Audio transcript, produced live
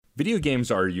Video games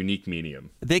are a unique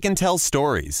medium. They can tell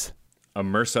stories,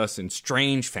 Immerse us in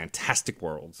strange, fantastic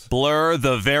worlds. blur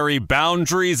the very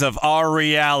boundaries of our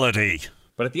reality.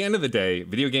 But at the end of the day,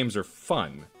 video games are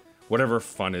fun. Whatever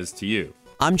fun is to you.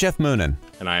 I'm Geoff Moonen.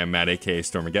 And I am Matt, aka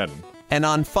Stormageddon. And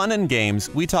on Fun and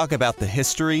Games, we talk about the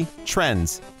history,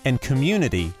 trends, and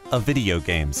community of video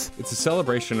games. It's a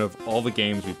celebration of all the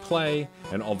games we play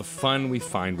and all the fun we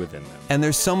find within them. And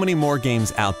there's so many more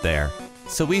games out there.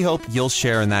 So we hope you'll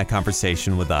share in that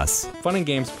conversation with us. Fun and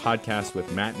Games podcast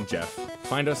with Matt and Geoff.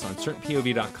 Find us on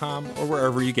certainpov.com or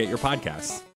wherever you get your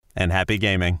podcasts. And happy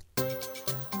gaming.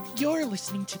 You're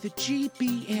listening to the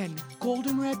GBN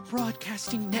Goldenrod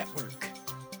Broadcasting Network.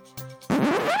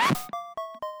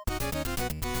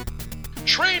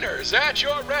 Trainers at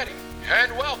your ready,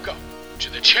 and welcome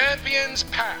to the Champion's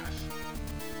Path.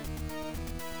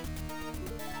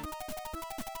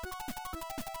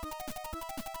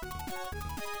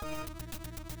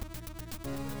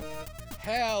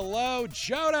 Hello,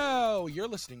 Johto! You're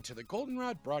listening to the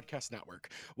Goldenrod Broadcast Network.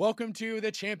 Welcome to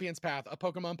the Champion's Path, a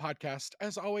Pokemon podcast.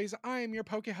 As always, I am your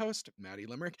Poke host, Maddie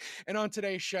Limerick, and on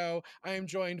today's show, I am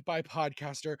joined by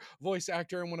podcaster, voice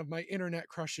actor, and one of my internet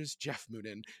crushes, Geoff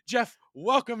Moonen. Geoff,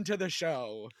 welcome to the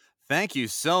show. Thank you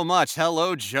so much.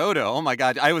 Hello, Johto. Oh my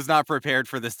God, I was not prepared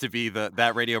for this to be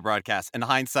that radio broadcast. In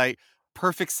hindsight,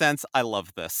 perfect sense. I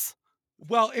love this.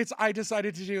 Well, I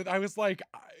decided to do, I was like,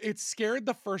 it scared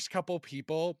the first couple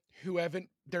people who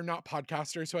they're not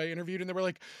podcasters who I interviewed, and they were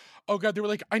like, oh God, they were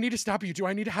like, I need to stop you. Do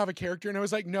I need to have a character? And I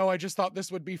was like, no, I just thought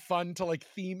this would be fun to like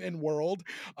theme in world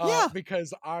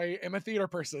because I am a theater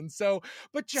person. So,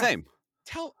 but Geoff, Same.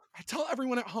 Tell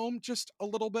everyone at home just a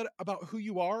little bit about who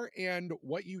you are and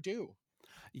what you do.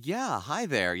 Yeah, hi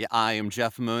there. Yeah, I am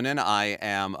Geoff Moonen. I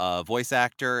am a voice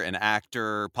actor, an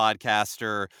actor,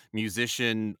 podcaster,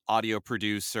 musician, audio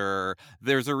producer.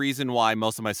 There's a reason why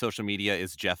most of my social media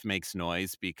is Geoff Makes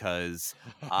Noise, because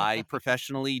I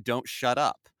professionally don't shut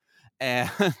up. And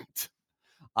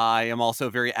I am also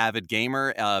a very avid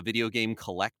gamer, a video game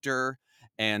collector.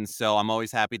 And so I'm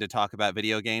always happy to talk about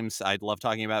video games. I love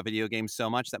talking about video games so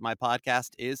much that my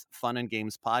podcast is Fun and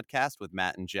Games Podcast with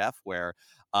Matt and Geoff, where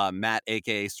Matt,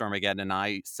 aka Stormageddon, and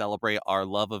I celebrate our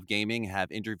love of gaming,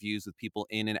 have interviews with people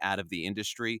in and out of the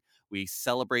industry. We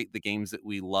celebrate the games that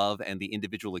we love and the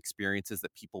individual experiences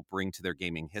that people bring to their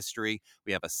gaming history.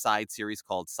 We have a side series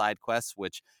called Side Quests,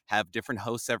 which have different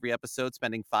hosts every episode,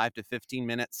 spending 5 to 15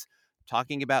 minutes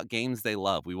talking about games they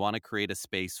love. We want to create a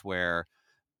space where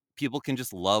people can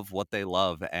just love what they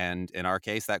love. And in our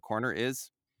case, that corner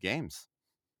is games.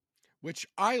 Which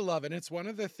I love. And it's one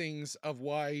of the things of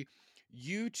why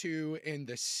you two in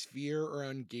the sphere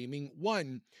around gaming,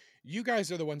 one, you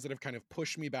guys are the ones that have kind of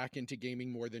pushed me back into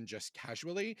gaming more than just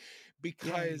casually,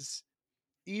 because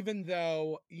even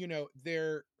though,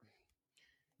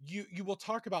 you will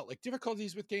talk about like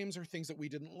difficulties with games or things that we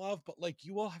didn't love, but like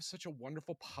you all have such a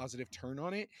wonderful positive turn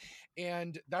on it.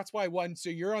 And that's why so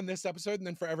you're on this episode, and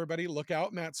then for everybody, look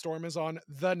out, Matt Storm is on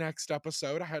the next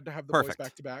episode. I had to have the boys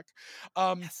back to back.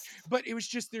 Yes. But it was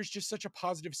there's just such a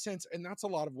positive sense. And that's a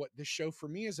lot of what this show for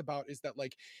me is about, is that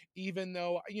like, even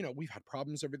though, we've had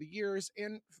problems over the years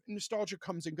and nostalgia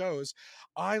comes and goes,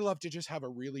 I love to just have a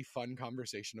really fun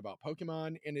conversation about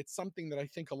Pokemon. And it's something that I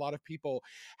think a lot of people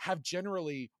have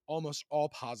generally almost all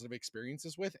positive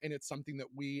experiences with, and it's something that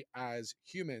we as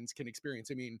humans can experience.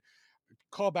 I mean,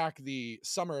 call back the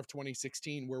summer of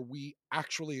 2016 where we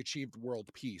actually achieved world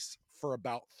peace for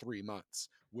about 3 months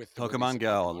with Pokemon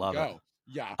Go. I love it.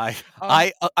 Yeah. I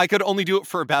could only do it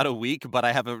for about a week, but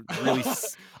I have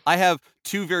I have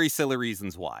two very silly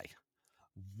reasons why.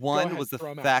 One was the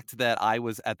fact that I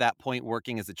was at that point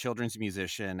working as a children's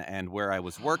musician, and where I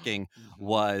was working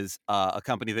was a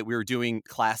company that we were doing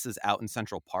classes out in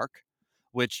Central Park,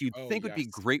 which you'd think would be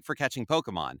great for catching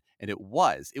Pokemon. And it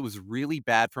was really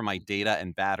bad for my data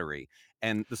and battery.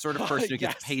 And the sort of person who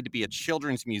gets paid to be a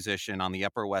children's musician on the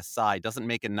Upper West Side doesn't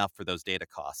make enough for those data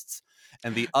costs.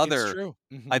 And the other,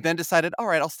 I then decided, all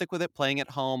right, I'll stick with it, playing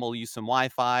at home. I'll use some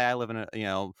Wi-Fi. I live in a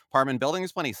apartment building.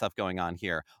 There's plenty of stuff going on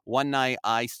here. One night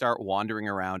I start wandering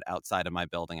around outside of my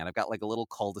building, and I've got like a little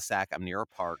cul-de-sac. I'm near a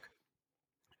park.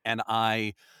 And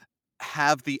I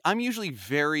try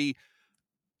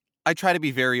to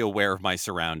be very aware of my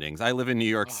surroundings. I live in New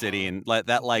York City, and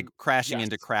that like crashing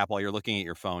into crap while you're looking at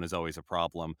your phone is always a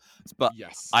problem. But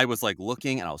I was like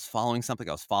looking, and I was following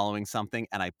something,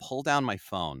 and I pull down my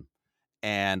phone,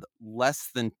 and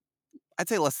less than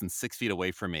 6 feet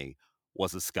away from me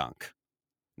was a skunk.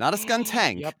 Not a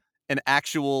skuntank, an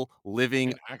actual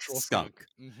living skunk.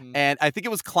 And I think it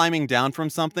was climbing down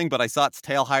from something, but I saw its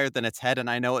tail higher than its head, and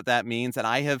I know what that means. And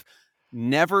I have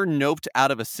never noped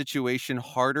out of a situation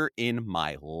harder in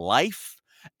my life.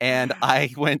 And I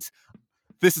went,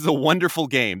 this is a wonderful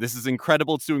game. This is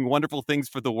incredible. It's doing wonderful things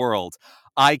for the world.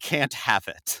 I can't have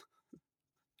it.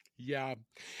 Yeah.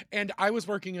 And I was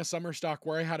working a summer stock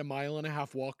where I had a 1.5 mile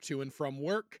walk to and from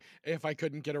work if I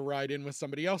couldn't get a ride in with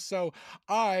somebody else. So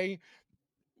I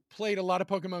played a lot of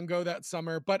Pokemon Go that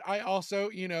summer, but I also,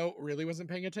 really wasn't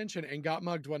paying attention and got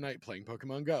mugged one night playing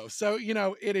Pokemon Go. So,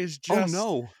 it is Oh, just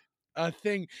no. a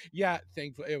thing. Yeah,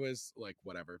 thankfully it was like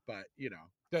whatever, but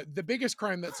the biggest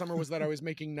crime that summer was that I was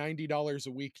making $90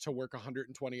 a week to work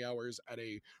 120 hours at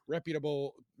a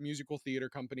reputable musical theater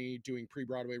company doing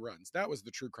pre-Broadway runs. That was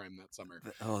the true crime that summer.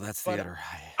 Oh, that's But theater.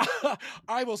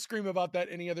 I will scream about that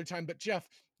any other time. But Geoff,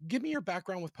 give me your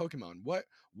background with Pokemon. What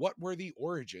were the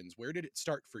origins? Where did it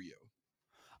start for you?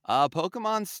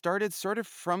 Pokemon started sort of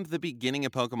from the beginning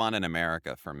of Pokemon in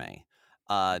America for me.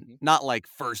 Mhm. Not like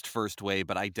first way,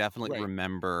 but I definitely Right.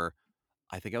 remember,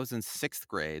 I think I was in 6th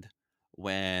grade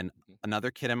when Mhm.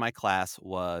 another kid in my class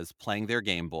was playing their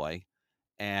Game Boy.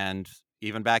 And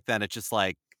even back then, it's just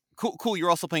like, cool, you're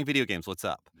also playing video games. What's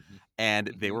up? Mhm.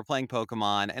 And they Mhm. were playing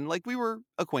Pokemon, and like we were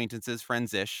acquaintances,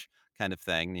 friends-ish kind of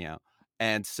thing,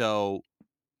 And so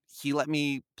he let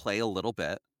me play a little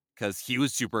bit because he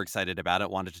was super excited about it,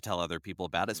 wanted to tell other people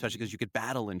about it, especially because Mhm. you could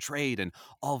battle and trade and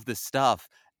all of this stuff.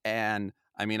 And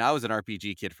I mean, I was an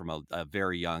RPG kid from a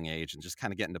very young age, and just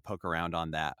kind of getting to poke around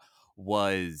on that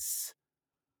was,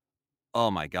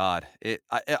 oh my God.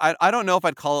 I don't know if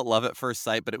I'd call it love at first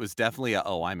sight, but it was definitely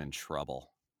oh, I'm in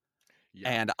trouble.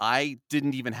 Yeah. And I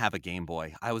didn't even have a Game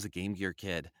Boy. I was a Game Gear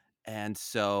kid. And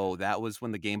so that was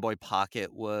when the Game Boy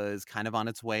Pocket was kind of on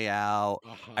its way out.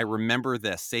 I Uh-huh. remember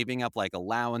this, saving up like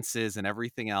allowances and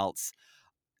everything else.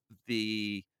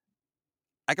 The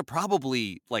I could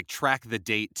probably like track the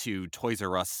date to Toys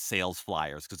R Us sales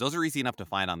flyers because those are easy enough to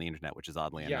find on the internet, which is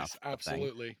oddly Yes, enough a thing.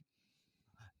 absolutely.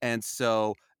 And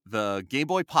so the Game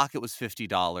Boy Pocket was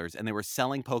 $50 and they were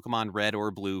selling Pokemon Red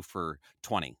or Blue for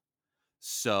 20.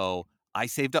 So I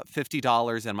saved up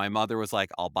 $50 and my mother was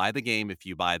like, I'll buy the game if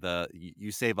you buy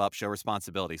you save up, show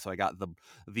responsibility. So I got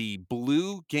the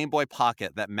blue Game Boy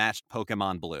Pocket that matched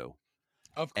Pokemon Blue.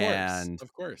 Of course. And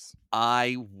Of course.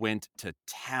 I went to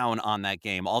town on that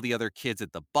game. All the other kids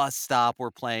at the bus stop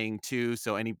were playing too.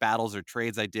 So any battles or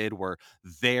trades I did were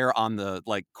there on the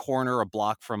like corner a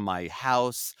block from my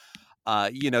house.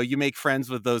 You make friends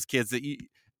with those kids that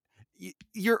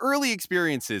your early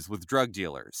experiences with drug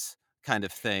dealers kind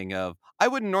of thing of I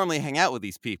wouldn't normally hang out with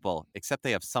these people except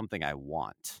they have something I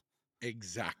want.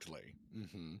 Exactly.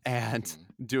 Mhm. And Mhm.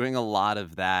 doing a lot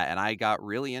of that, and I got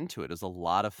really into it. It was a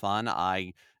lot of fun.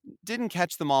 I didn't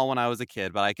catch them all when I was a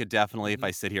kid, but I could definitely, if Mhm. I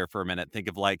sit here for a minute, think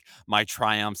of like my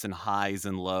triumphs and highs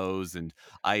and lows. And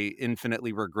I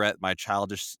infinitely regret my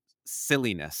childish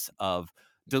silliness of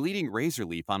deleting Razor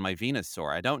Leaf on my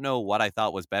Venusaur. I don't know what I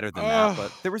thought was better than that,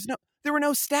 but Oh, there were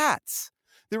no stats.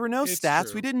 There were no it's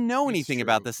stats. We true. didn't know It's anything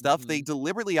about true. this stuff. They Mhm.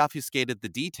 deliberately obfuscated the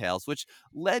details, which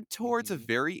led towards a Mhm.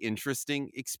 very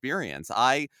interesting experience.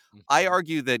 I Mhm.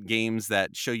 argue that games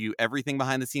that show you everything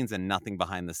behind the scenes and nothing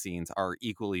behind the scenes are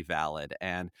equally valid.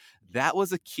 And that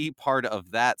was a key part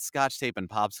of that Scotch tape and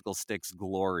popsicle sticks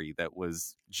glory that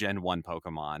was Gen 1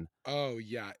 Pokemon. Oh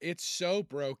yeah, it's so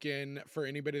broken for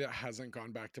anybody that hasn't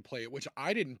gone back to play it, which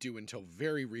I didn't do until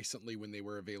very recently when they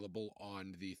were available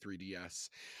on the 3DS,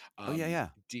 Oh, yeah, yeah.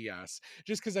 DS.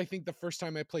 Just because I think the first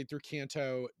time I played through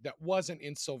Kanto that wasn't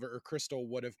in Silver or Crystal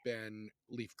would have been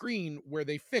Leaf Green, where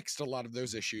they fixed a lot of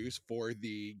those issues for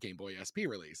the Game Boy SP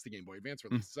release, the Game Boy Advance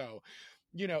Mm. release. So,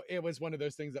 it was one of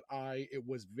those things that it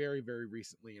was very, very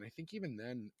recently, and I think even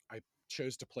then I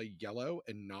chose to play yellow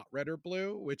and not red or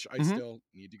blue, which I Mhm. still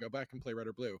need to go back and play red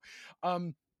or blue.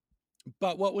 Um,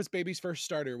 but what was baby's first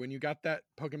starter when you got that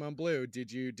Pokemon Blue?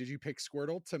 Did you pick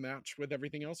Squirtle to match with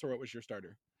everything else, or what was your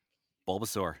starter?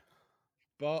 Bulbasaur.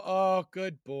 Oh,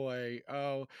 good boy.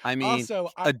 Oh, I mean, also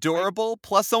I adorable.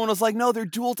 Plus, someone was like, "No, they're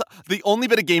dual." The only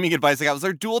bit of gaming advice I got was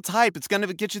they're dual type. It's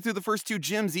gonna get you through the first 2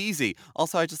 gyms easy.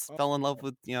 Also, I just oh, fell in love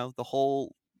with the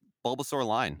whole Bulbasaur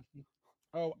line. mhm.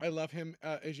 Oh, I love him.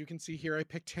 As you can see here, I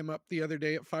picked him up the other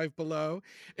day at Five Below.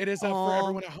 It is for Oh,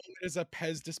 everyone at home. It is a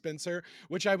Pez dispenser,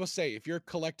 which I will say, if you're a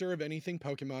collector of anything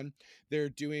Pokemon, they're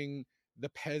doing the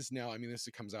Pez now. I mean, this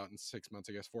comes out in 6 months,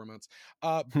 I guess 4 months.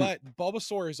 But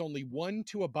Bulbasaur is only one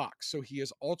to a box, so he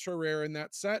is ultra rare in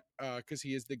that set because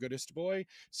he is the goodest boy.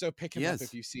 So pick he him up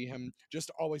if is you see him. Just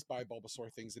always buy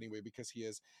Bulbasaur things anyway because he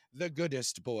is the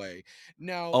goodest boy.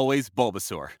 Now, always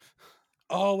Bulbasaur.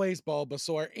 always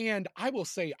Bulbasaur. And I will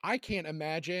say, I can't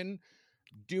imagine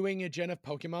doing a gen of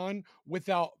Pokemon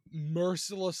without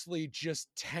mercilessly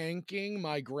just tanking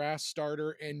my grass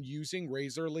starter and using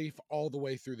Razor Leaf all the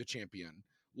way through the champion.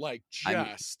 Like I mean,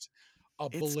 just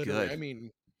it's obliterate. good.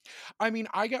 I mean,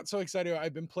 I got so excited.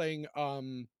 I've been playing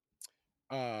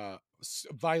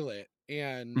Violet,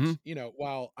 and Mhm.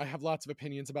 while I have lots of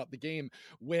opinions about the game,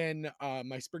 when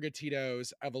my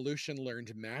Sprigatito's evolution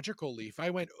learned Magical Leaf, I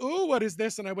went, "Ooh, what is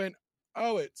this?" And I went,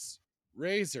 "Oh, it's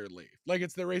Razor Leaf, like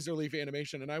it's the Razor Leaf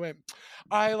animation." And I went,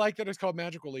 "I like that it's called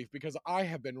Magical Leaf because I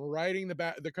have been riding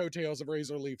the coattails of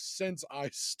Razor Leaf since I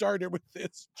started with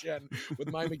this gen with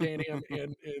my Meganium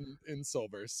in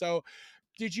Silver." So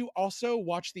did you also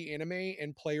watch the anime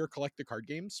and play or collect the card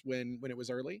games when it was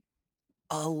early?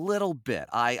 A little bit.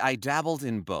 I dabbled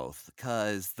in both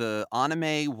because the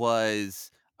anime was,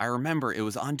 I remember it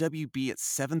was on WB at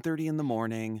 7:30 in the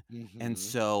morning, and Mm-hmm.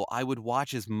 so I would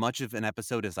watch as much of an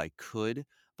episode as I could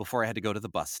before I had to go to the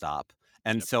bus stop.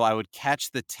 And Yep. so I would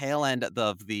catch the tail end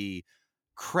of the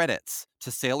credits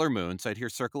to Sailor Moon, so I'd hear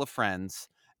Circle of Friends,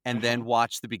 and then Uh-huh.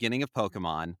 watch the beginning of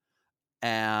Pokemon,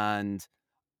 and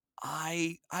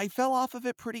I fell off of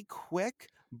it pretty quick,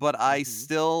 but I Mm-hmm.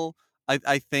 still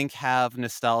I think have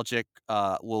nostalgic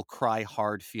will cry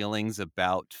hard feelings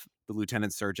about the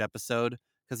Lieutenant Surge episode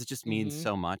because it just means Mm-hmm.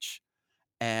 so much.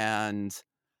 And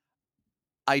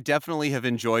I definitely have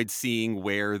enjoyed seeing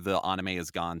where the anime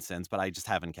has gone since, but I just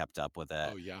haven't kept up with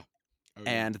it. Oh yeah. Oh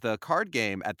yeah. And the card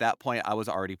game, at that point, I was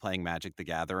already playing Magic the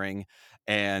Gathering,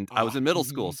 and I was Ah. in middle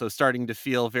school, Mm-hmm. so starting to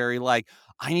feel very like,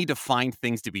 I need to find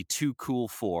things to be too cool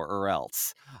for, or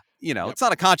else. Yep. It's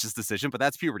not a conscious decision, but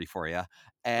that's puberty for you.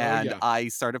 Oh And yeah. I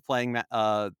started playing,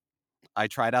 I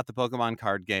tried out the Pokemon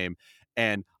card game,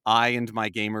 and I and my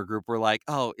gamer group were like,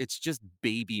 oh, it's just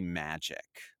baby Magic.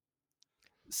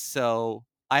 So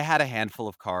I had a handful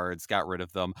of cards, got rid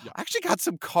of them. Yep. I actually got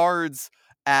some cards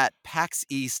at PAX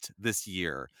East this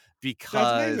year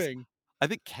That's because amazing. I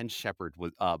think Ken Shepard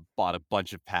was bought a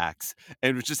bunch of packs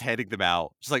and was just handing them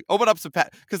out. Just like, open up some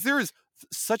packs. Because there is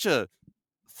such a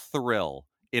thrill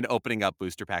in opening up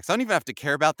booster packs. I don't even have to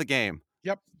care about the game.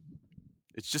 Yep.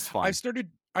 It's just I've fun.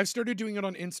 started I've started doing it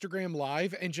on Instagram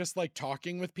Live and just like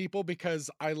talking with people because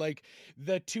I like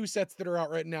the two sets that are out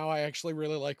right now. I actually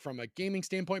really like from a gaming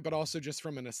standpoint, but also just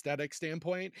from an aesthetic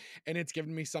standpoint. And it's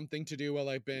given me something to do while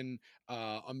I've been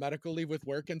on medical leave with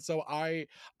work. And so I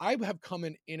have come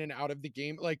in and out of the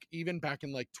game, like even back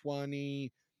in like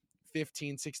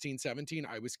 2015, 16, 17,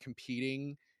 I was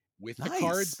competing with the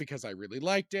cards Nice. because I really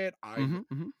liked it. I'm Hmm,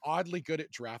 hmm. oddly good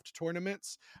at draft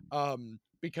tournaments.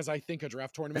 Because I think a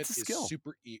draft tournament That's a is skill.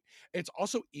 it's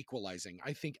also equalizing.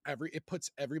 I think it puts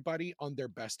everybody on their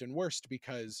best and worst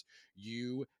because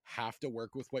you have to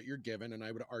work with what you're given. And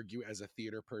I would argue as a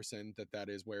theater person that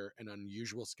is where an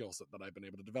unusual skill set that I've been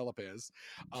able to develop is.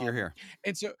 Here, Um, here.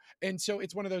 and so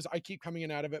it's one of those, I keep coming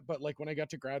in out of it, but like when I got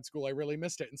to grad school, I really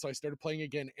missed it. And so I started playing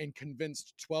again and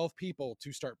convinced 12 people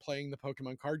to start playing the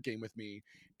Pokemon card game with me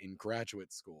in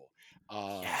graduate school.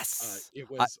 Yes. It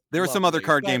was There were some other lovely,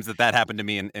 card but games that happened to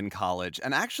me in college.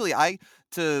 And actually,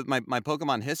 to my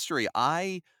Pokemon history,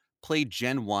 I played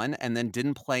Gen 1 and then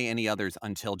didn't play any others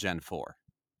until Gen 4.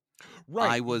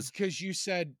 I right, was, because you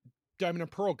said Diamond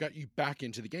and Pearl got you back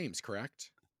into the games,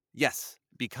 correct? yes,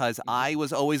 because Mhm. I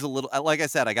was always a little, like I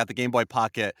said, I got the Game Boy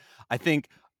Pocket, I think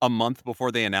a month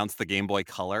before they announced the Game Boy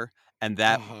Color. And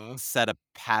that Uh-huh. set a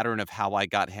pattern of how I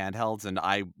got handhelds. And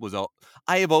I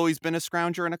have always been a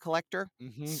scrounger and a collector.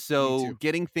 Me So too.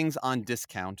 getting things on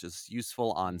discount is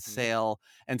useful on Mhm. sale.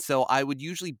 And so I would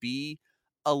usually be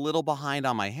a little behind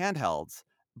on my handhelds.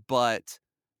 But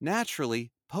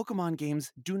naturally, Pokemon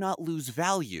games do not lose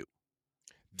value,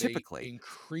 They typically.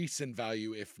 increase in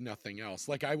value if nothing else.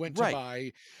 Like I went to Right.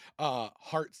 buy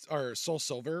Hearts or Soul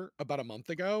Silver about a month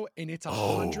ago and it's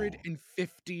Oh.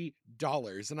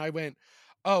 $150. And I went,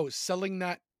 "Oh, selling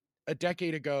that a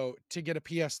decade ago to get a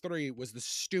PS3 was the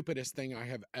stupidest thing I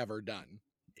have ever done."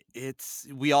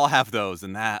 We all have those,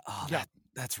 and Yeah.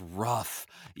 that's rough.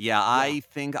 Yeah, Yeah. I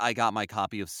think I got my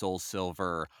copy of Soul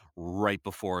Silver right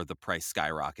before the price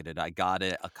skyrocketed. I got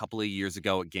it a couple of years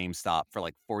ago at GameStop for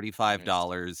like Nice.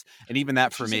 $45, and even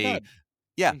that That's for just so me, bad.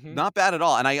 yeah, Mhm. not bad at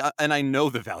all. And I know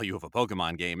the value of a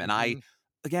Pokemon game, and I Mhm.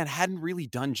 again hadn't really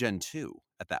done Gen 2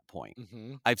 at that point.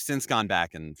 Mhm. I've since gone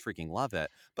back and freaking love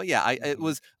it. But yeah, it Mhm.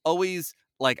 was always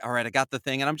like, all right, I got the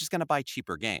thing and I'm just going to buy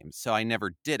cheaper games. So I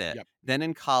never did it. Yep. Then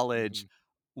in college, Mhm.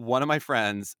 one of my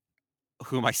friends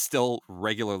whom I still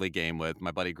regularly game with,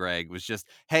 my buddy Greg, was just,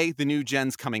 hey, the new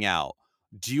gen's coming out.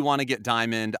 Do you want to get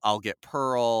Diamond? I'll get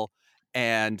Pearl.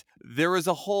 And there was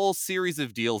a whole series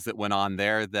of deals that went on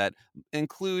there that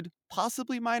include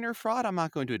possibly minor fraud. I'm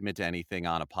not going to admit to anything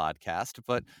on a podcast,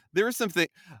 but there was something.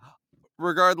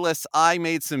 Regardless, I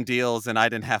made some deals and I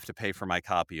didn't have to pay for my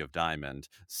copy of Diamond.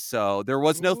 So there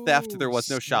was no theft. There Ooh, was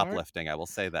no smart. shoplifting. I will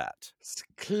say that.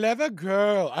 Clever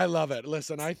girl. I love it.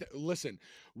 Listen, listen.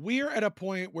 We're at a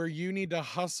point where you need to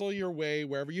hustle your way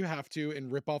wherever you have to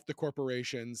and rip off the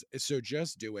corporations. So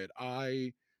just do it.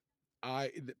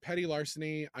 Petty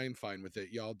larceny, I'm fine with it.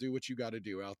 Y'all do what you got to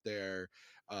do out there.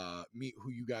 Meet who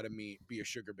you got to meet. Be a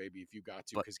sugar baby if you got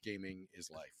to, But because gaming is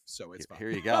life. So it's fine. here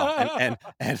you go.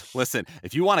 And listen,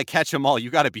 if you want to catch them all, you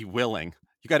got to be willing.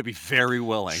 You got to be very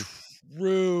willing.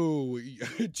 True.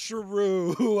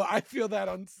 True. I feel that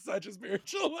on such a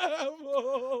spiritual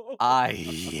level.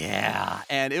 Yeah.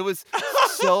 And it was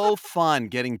so fun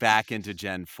getting back into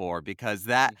Gen 4 because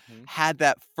that had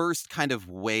that first kind of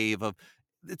wave of,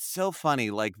 it's so funny.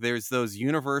 Like there's those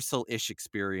universal-ish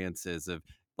experiences of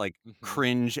like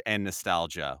cringe and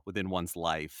nostalgia within one's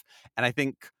life. And I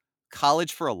think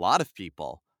college for a lot of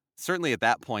people, certainly at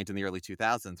that point in the early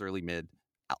 2000s, early mid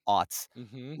aughts.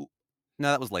 No,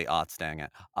 that was late aughts, dang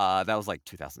it. That was like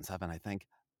 2007, I think.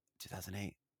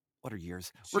 2008. What are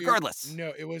years? Regardless.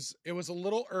 No, it was a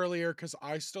little earlier because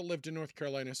I still lived in North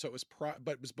Carolina, so it was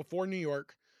but it was before New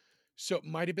York. So it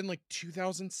might have been like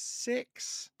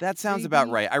 2006. That sounds about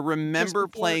right. I remember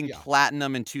playing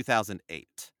Platinum in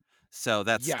 2008. So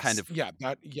that's kind of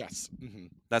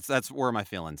that's where my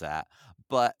feelings at.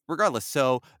 But regardless,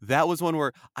 so that was one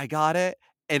where I got it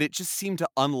and it just seemed to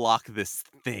unlock this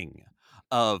thing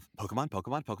of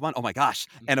Pokemon. Oh my gosh.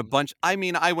 And a bunch. I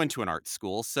mean, I went to an art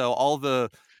school, so all the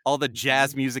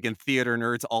jazz music and theater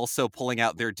nerds also pulling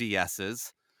out their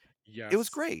DSs. Yes. It was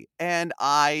great. And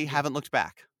I haven't looked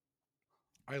back.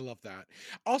 I love that.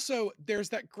 Also, there's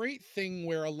that great thing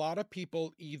where a lot of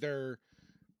people either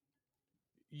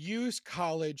use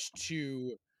college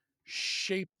to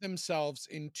shape themselves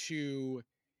into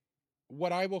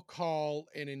what I will call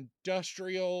an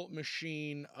industrial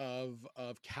machine of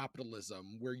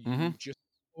capitalism, where you just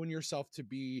own yourself to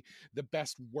be the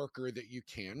best worker that you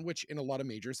can, which in a lot of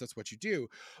majors, that's what you do.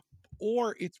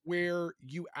 Or it's where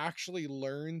you actually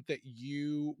learn that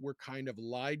you were kind of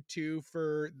lied to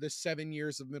for the 7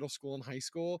 years of middle school and high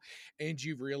school, and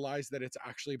you've realized that it's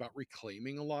actually about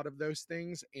reclaiming a lot of those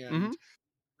things and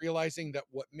realizing that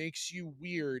what makes you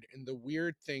weird and the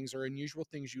weird things or unusual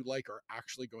things you like are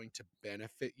actually going to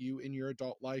benefit you in your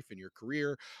adult life and your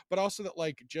career, but also that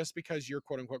like just because you're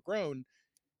quote unquote grown,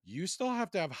 you still have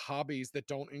to have hobbies that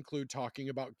don't include talking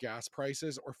about gas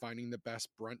prices or finding the best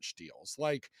brunch deals.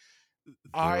 Like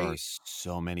there are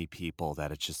so many people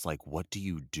that it's just like, what do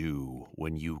you do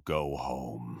when you go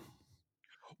home?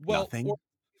 Well, nothing.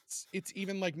 It's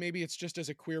even like maybe it's just as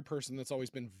a queer person that's always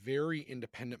been very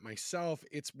independent myself.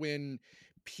 It's when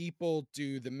people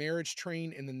do the marriage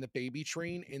train and then the baby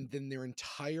train, and then their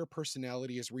entire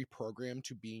personality is reprogrammed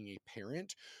to being a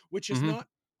parent, which is not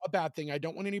a bad thing. I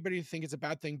don't want anybody to think it's a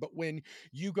bad thing, but when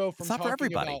you go from talking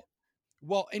about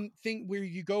and think where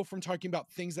you go from talking about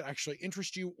things that actually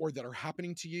interest you or that are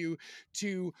happening to you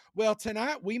to, well,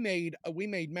 tonight we made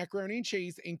macaroni and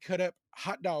cheese and cut up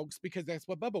hot dogs because that's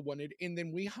what Bubba wanted. And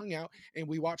then we hung out and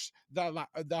we watched the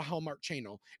Hallmark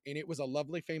Channel and it was a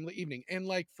lovely family evening. And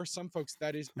like for some folks,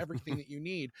 that is everything that you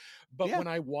need. But when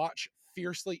I watch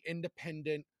fiercely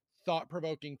independent,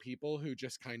 thought-provoking people who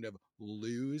just kind of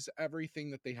lose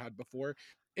everything that they had before,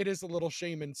 it is a little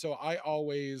shame. And so I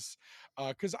always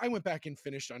because I went back and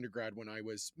finished undergrad when I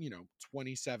was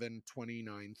 27,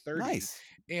 29, 30. Nice.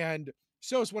 And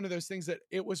so it's one of those things that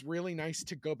it was really nice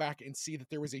to go back and see that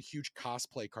there was a huge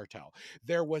cosplay cartel.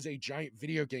 There was a giant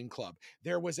video game club.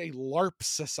 There was a LARP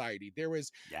society. There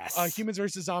was Humans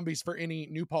versus Zombies for any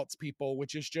New Paltz people,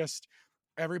 which is just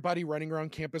everybody running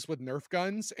around campus with Nerf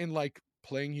guns and like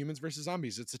playing Humans versus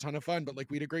Zombies. It's a ton of fun, but like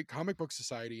we had a great comic book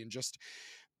society and just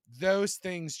those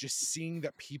things, just seeing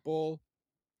that people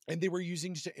and they were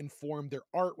using to inform their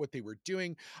art, what they were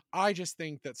doing. I just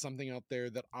think that's something out there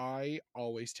that I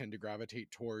always tend to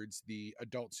gravitate towards the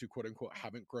adults who quote unquote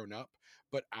haven't grown up,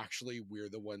 but actually we're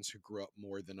the ones who grew up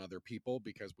more than other people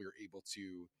because we were able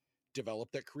to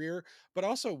develop that career. But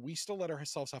also we still let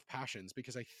ourselves have passions,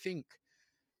 because I think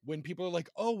when people are like,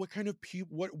 oh, what kind of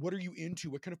what are you into?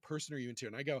 What kind of person are you into?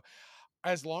 And I go,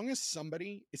 as long as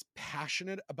somebody is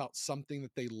passionate about something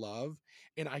that they love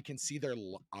and I can see their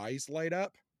eyes light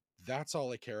up, that's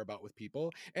all I care about with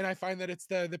people. And I find that it's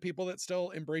the people that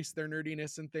still embrace their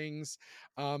nerdiness and things.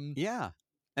 Yeah.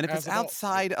 And if it's adults,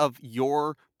 outside of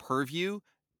your purview,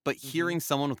 but hearing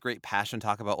someone with great passion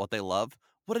talk about what they love,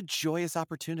 what a joyous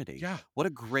opportunity. Yeah. What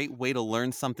a great way to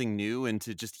learn something new and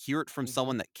to just hear it from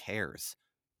someone that cares.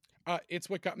 It's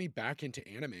what got me back into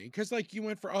anime, because like you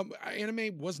went for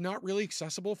anime was not really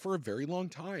accessible for a very long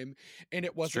time, and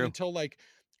it It's wasn't true. until like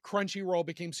Crunchyroll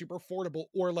became super affordable,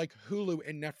 or like Hulu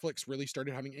and Netflix really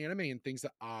started having anime and things,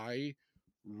 that I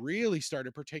really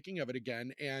started partaking of it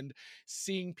again, and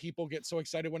seeing people get so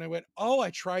excited when I went, oh, I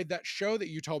tried that show that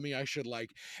you told me I should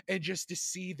like, and just to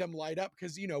see them light up,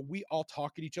 because we all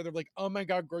talk at each other like, oh my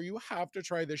god, girl, you have to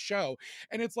try this show.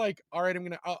 And it's like, all right, I'm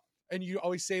gonna and you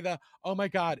always say the, oh my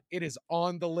god, it is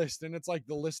on the list, and it's like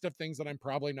the list of things that I'm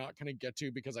probably not going to get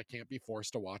to because I can't be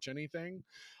forced to watch anything.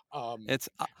 It's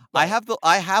But I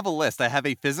have a list. I have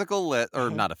a physical list, or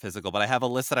not a physical, but I have a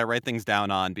list that I write things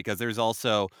down on, because there's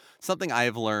also something I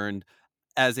have learned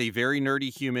as a very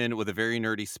nerdy human with a very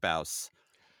nerdy spouse.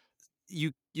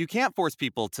 You can't force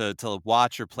people to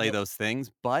watch or play nope. those things,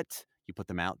 but you put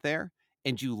them out there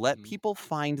and you let Mhm. people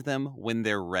find them when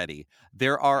they're ready.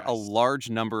 There are a Yes. large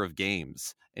number of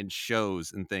games and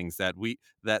shows and things that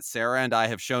Sarah and I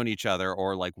have shown each other,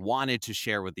 or like wanted to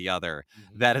share with the other,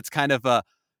 Mhm. that it's kind of a,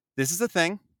 this is a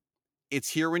thing. It's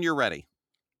here when you're ready.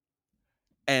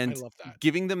 I And love that.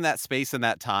 giving them that space and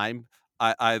that time,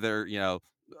 either,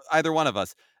 either one of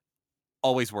us,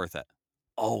 always worth it.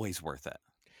 Always worth it.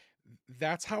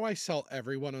 That's how I sell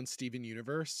everyone on Steven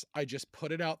Universe. I just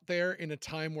put it out there in a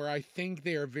time where I think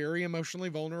they are very emotionally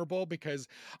vulnerable, because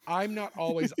I'm not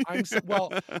always,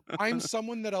 well, I'm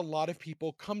someone that a lot of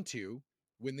people come to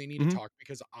when they need to Mhm. talk,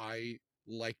 because I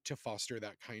like to foster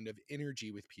that kind of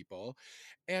energy with people.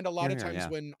 And a lot Here, of here, times yeah.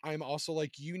 when I'm also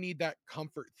like, you need that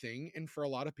comfort thing. And for a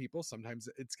lot of people, sometimes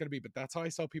it's going to be, but that's how I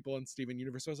sell people on Steven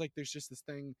Universe. So I was like, there's just this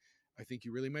thing. I think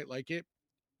you really might like it.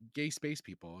 Gay space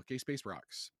people, gay space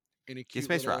rocks, and a Get cute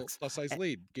Space little Rocks. plus size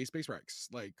lead, gay space rocks.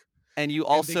 Like, And you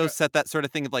and they also go, set that sort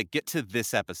of thing of like, get to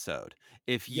this episode.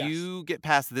 If yes, you get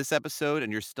past this episode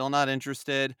and you're still not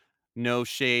interested, no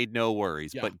shade, no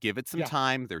worries, yeah, but give it some yeah.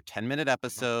 time. They're 10-minute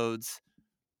Uh-huh. episodes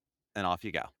and off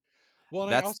you go. Well,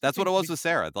 and I That's also that's what it think was with, with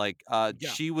Sarah. Like,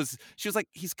 yeah, she was like,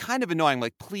 he's kind of annoying.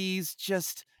 Like, please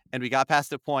just, and we got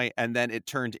past a point, and then it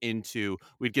turned into,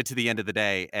 we'd get to the end of the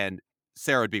day, and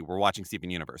Sarah would be, we're watching Steven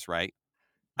Universe, right?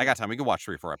 I yeah, got time. We can watch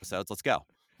 3 or 4 episodes. Let's go.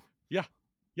 yeah,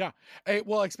 yeah.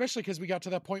 Well, especially because we got to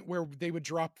that point where they would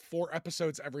drop 4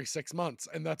 episodes every 6 months,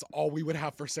 and that's all we would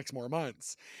have for 6 more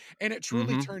months. And it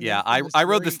truly turned Yeah, into this I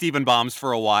rode the very, Steven bombs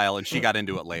for a while, and she got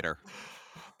into it later.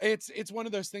 it's one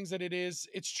of those things that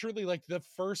it's truly like the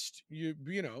first,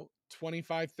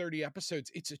 25, 30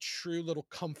 episodes, it's a true little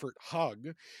comfort hug,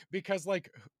 because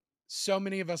like so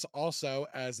many of us also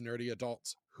as nerdy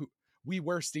adults who we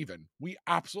were Steven. We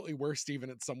absolutely were Steven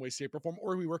in some way, shape, or form,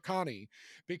 or we were Connie,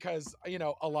 because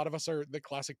a lot of us are the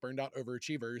classic burned out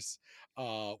overachievers,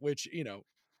 which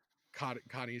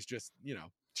Connie is just,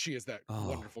 she is that Oh,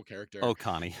 wonderful character. oh,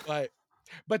 Connie.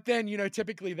 But then,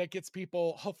 typically that gets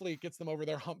people, hopefully it gets them over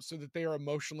their hump so that they are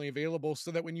emotionally available, so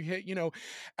that when you hit,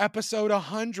 episode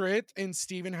 100 and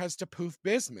Steven has to poof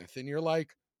bismuth, and you're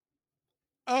like,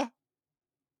 uh,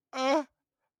 uh,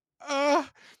 uh,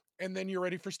 and then you're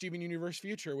ready for Steven Universe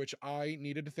Future, which I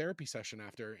needed a therapy session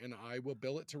after, and I will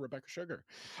bill it to Rebecca Sugar.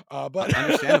 But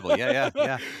Understandable. Yeah, yeah,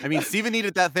 yeah. I mean, Steven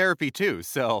needed that therapy too.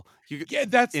 So you yeah,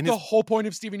 that's in the his whole point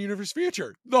of Steven Universe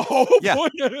Future. The whole yeah.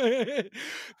 point.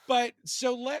 But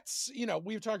so let's,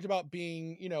 we've talked about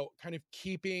being, kind of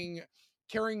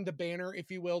carrying the banner, if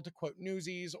you will, to quote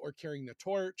Newsies, or carrying the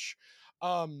torch,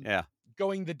 um, Yeah.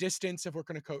 going the distance, if we're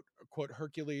going to quote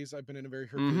Hercules. I've been in a very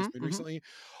Hercules Mhm. mood Mhm. recently.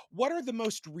 What are the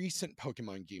most recent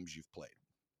Pokemon games you've played?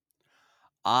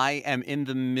 I am in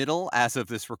the middle, as of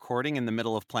this recording, in the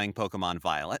middle of playing Pokemon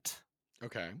Violet.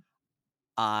 Okay.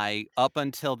 I, up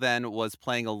until then, was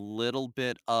playing a little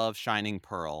bit of Shining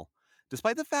Pearl.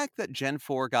 Despite the fact that Gen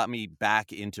 4 got me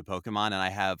back into Pokemon and I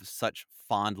have such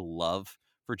fond love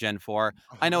for Gen 4,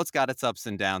 I Uh-huh. know it's got its ups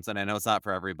and downs, and I know it's not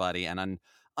for everybody. And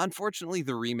unfortunately,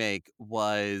 the remake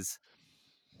was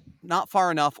not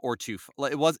far enough, or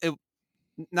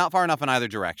not far enough in either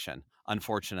direction,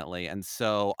 unfortunately. And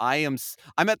so I'm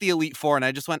at the Elite Four, and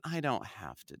I just went, I don't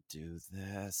have to do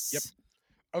Yep. this.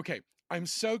 Okay. I'm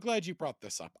so glad you brought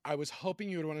this up. I was hoping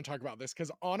you would want to talk about this,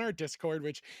 because on our Discord,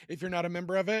 which if you're not a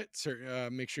member of it,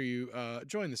 make sure you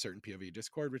join the Certain POV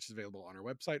Discord, which is available on our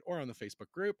website or on the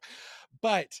Facebook group.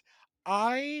 But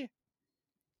I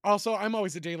I'm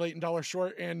always a day late and dollar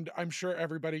short, and I'm sure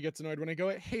everybody gets annoyed when I go,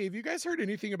 hey, have you guys heard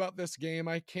anything about this game?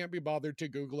 I can't be bothered to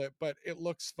Google it, but it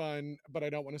looks fun, but I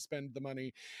don't want to spend the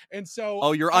money. And so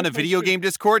Oh, you're I on a video posted, game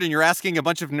Discord and you're asking a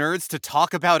bunch of nerds to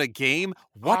talk about a game?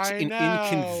 What I an know,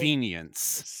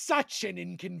 inconvenience. such an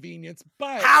inconvenience,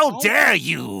 but How dare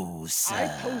you, I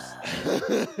post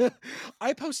sir?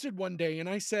 I posted one day and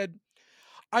I said,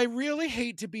 I really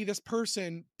hate to be this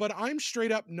person, but I'm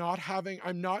straight up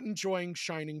I'm not enjoying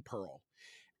Shining Pearl.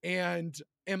 And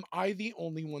am I the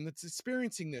only one that's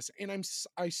experiencing this? And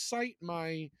I cite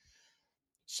my,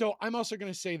 so I'm also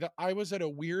going to say that I was at a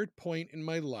weird point in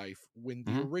my life when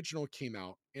the Mhm. original came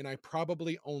out, and I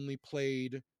probably only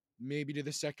played maybe to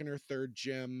the second or third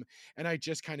gym, and I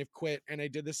just kind of quit. And I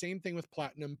did the same thing with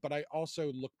Platinum, but I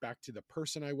also looked back to the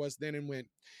person I was then and went,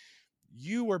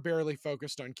 you were barely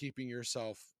focused on keeping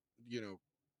yourself, you know,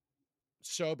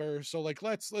 sober. So like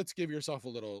let's give yourself a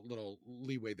little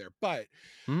leeway there. But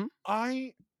Mhm.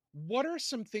 I what are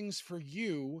some things for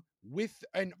you with,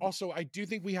 and also I do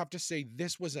think we have to say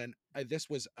this was an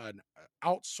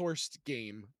outsourced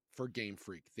game for Game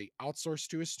Freak. They outsourced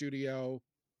to a studio.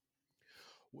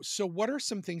 So what are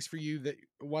some things for you that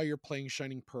while you're playing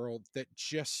Shining Pearl that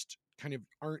just kind of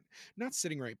aren't not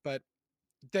sitting right, but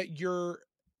that you're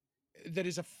that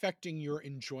is affecting your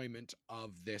enjoyment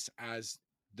of this as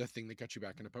the thing that got you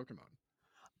back into Pokemon?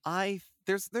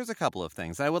 There's a couple of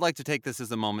things. I would like to take this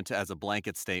as a moment to, as a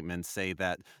blanket statement, say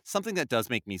that something that does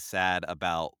make me sad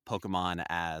about Pokemon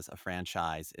as a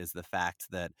franchise is the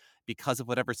fact that because of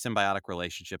whatever symbiotic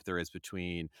relationship there is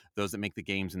between those that make the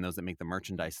games and those that make the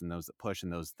merchandise and those that push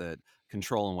and those that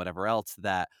control and whatever else,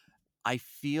 that I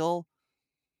feel,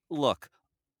 look,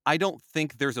 I don't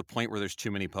think there's a point where there's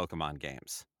too many Pokemon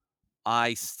games.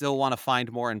 I still want to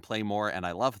find more and play more, and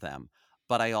I love them.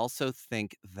 But I also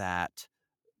think that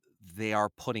they are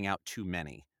putting out too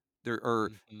many.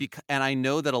 Mhm, And I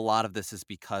know that a lot of this is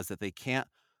because that they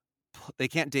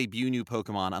can't debut new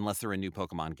Pokemon unless they're in new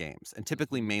Pokemon games. And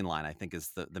typically mhm, mainline, I think,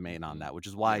 is the main on mhm. that, which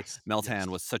is why Yes, Meltan yes,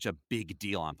 was such a big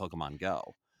deal on Pokemon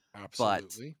Go. But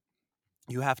absolutely.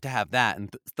 you have to have that,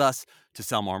 and thus to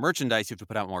sell more merchandise you have to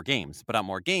put out more games. Put out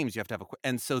more games, you have to have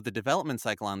and so the development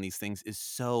cycle on these things is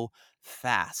so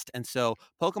fast. And so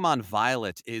Pokemon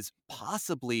Violet is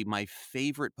possibly my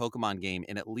favorite Pokemon game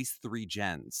in at least 3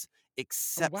 gens,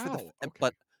 Oh, except for wow,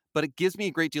 okay. but it gives me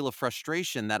a great deal of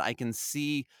frustration that I can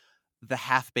see the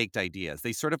half-baked ideas.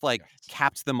 They sort of like Yes.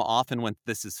 capped them off and went,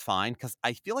 this is fine, because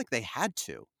I feel like they had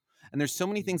to. And there's so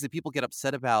many Mhm, things that people get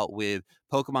upset about with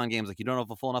Pokemon games, like you don't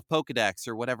have a full enough Pokedex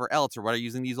or whatever else, or why are you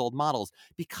using these old models?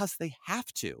 Because they have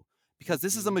to. Because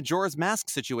this is a mhm, Majora's Mask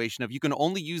situation of you can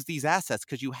only use these assets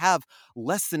because you have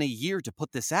less than a year to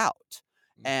put this out.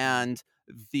 mhm, And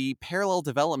the parallel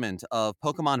development of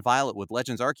Pokemon Violet with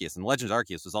Legends Arceus, and Legends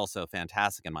Arceus was also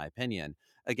fantastic in my opinion.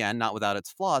 Again, not without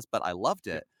its flaws, but I loved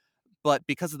yep, it. But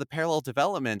because of the parallel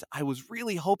development, I was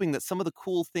really hoping that some of the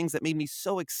cool things that made me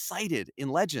so excited in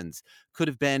Legends could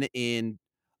have been in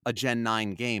a Gen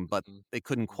 9 game, but mhm, they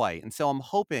couldn't mhm, quite. And so I'm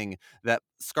hoping that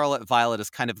Scarlet Violet is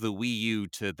kind of the Wii U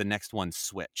to the next one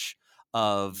Switch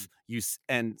mhm, of use,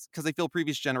 and because I feel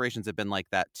previous generations have been like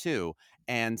that too.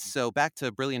 And so back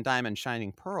to Brilliant Diamond,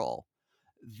 Shining Pearl,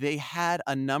 they had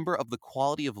a number of the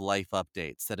quality of life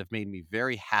updates that have made me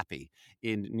very happy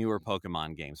in newer mhm.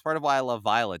 Pokemon games. Part of why I love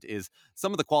Violet is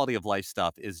some of the quality of life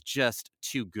stuff is just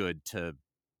too good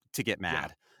to get Yeah.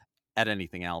 mad at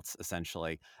anything else,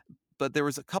 essentially. But there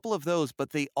was a couple of those,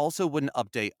 but they also wouldn't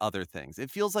update other things.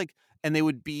 It feels like, and they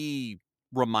would be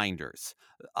reminders.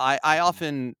 I Mhm.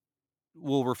 often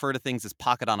will refer to things as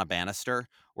pocket on a banister,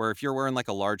 where if you're wearing like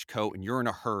a large coat and you're in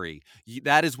a hurry,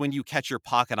 that is when you catch your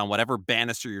pocket on whatever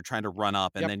banister you're trying to run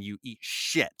up, and Yep, then you eat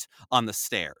shit on the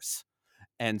stairs.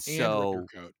 And and rip your so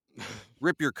coat.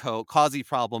 rip your coat, cause you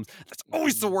problems. That's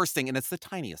always the Mhm, worst thing, and it's the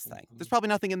tiniest thing. There's mhm, probably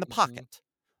nothing in the mhm, pocket,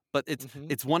 but mhm,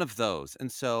 it's one of those.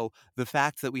 And so the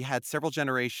fact that we had several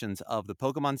generations of the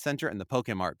Pokemon Center and the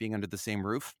Pokemart being under the same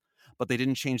roof, but they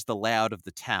didn't change the layout of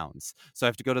the towns. So I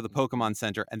have to go to the mhm, Pokemon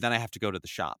Center and then I have to go to the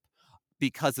shop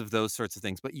because of those sorts of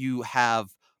things. But you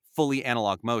have fully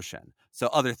analog motion, so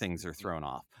other things are mhm, thrown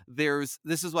off.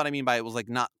 This is what I mean by it was like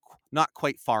not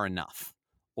quite far enough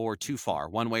or too mhm, far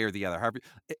one way or the other. However,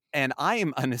 and I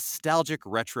am a nostalgic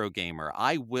retro gamer.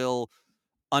 I will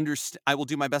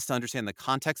do my best to understand the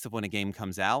context of when a game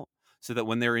comes out so that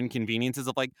when there are inconveniences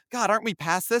of like, God, aren't we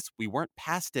past this? We weren't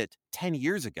past it 10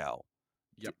 years ago.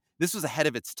 yep, This was ahead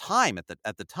of its time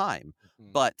at the time.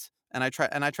 mhm, But and I try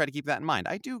to keep that in mind.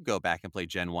 I do go back and play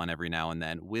Gen 1 every now and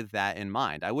then with that in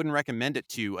mind. I wouldn't recommend it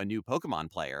to a new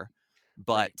Pokemon player,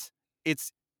 right. but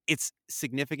it's it's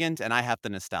significant and I have the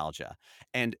nostalgia.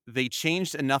 And they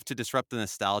changed enough to disrupt the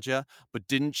nostalgia, but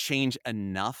didn't change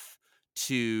enough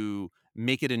to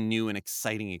make it a new and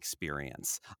exciting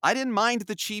experience. I didn't mind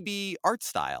the chibi art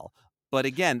style, but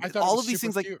again, I thought it all was of these super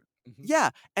things like, cute. Mhm, yeah,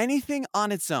 anything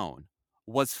on its own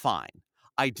was fine.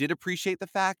 I did appreciate the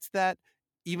fact that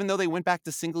even though they went back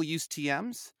to single use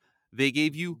TMs, They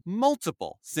gave you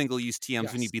multiple single-use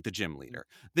TMs when you Yes. beat the gym leader.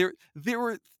 There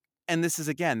were, and this is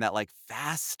again that like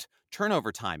fast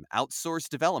turnover time, outsourced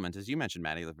development, as you mentioned,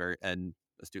 Maddie, very and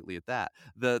astutely at that.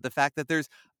 The fact that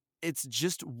it's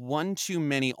just one too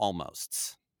many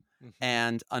almosts. Mhm.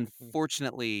 And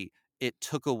unfortunately, it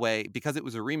took away, because it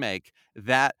was a remake,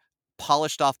 that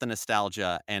polished off the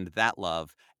nostalgia and that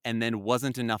love, and then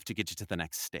wasn't enough to get you to the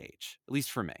next stage, at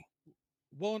least for me.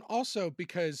 Well, and also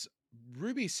because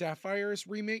Ruby Sapphire's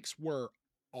remakes were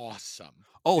awesome.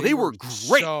 Oh, they were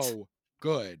great. So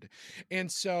good.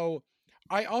 And so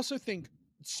I also think,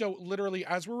 so literally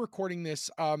as we're recording this,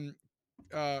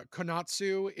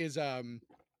 Konatsu is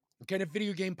kind of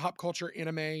video game, pop culture,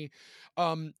 anime,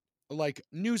 um, like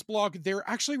news blog. They're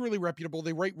actually really reputable.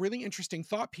 They write really interesting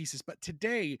thought pieces. But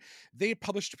today they had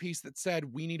published a piece that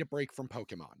said we need a break from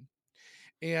Pokemon.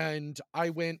 And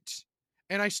I went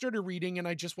and I started reading and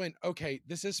I just went, okay,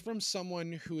 this is from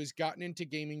someone who has gotten into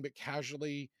gaming but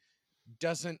casually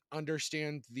doesn't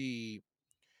understand the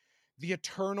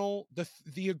eternal,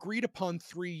 the agreed upon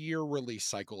 3-year release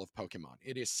cycle of Pokemon.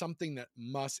 It is something that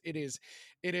it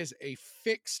is a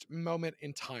fixed moment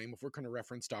in time. If we're going to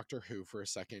reference Doctor Who for a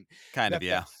second, Kind of,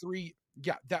 yeah.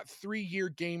 that 3-year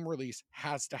game release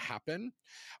has to happen.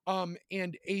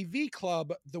 And AV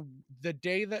Club, the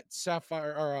day that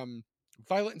Sapphire or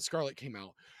Violet and Scarlet came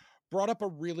out, brought up a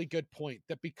really good point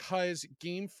that because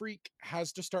Game Freak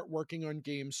has to start working on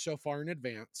games so far in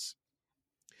advance,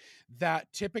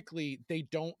 that typically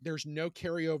there's no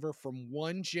carryover from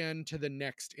one gen to the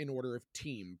next in order of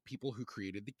team, people who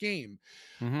created the game.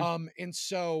 And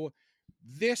so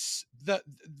this the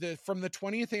from the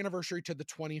 20th anniversary to the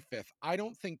 25th, I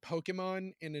don't think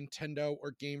Pokemon and Nintendo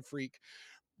or Game Freak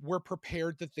were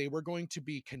prepared that they were going to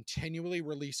be continually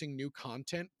releasing new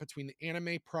content between the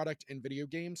anime product and video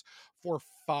games for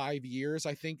 5 years.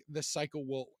 I think the cycle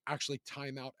will actually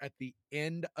time out at the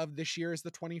end of this year is the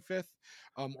 25th.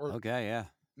 Or Okay, yeah.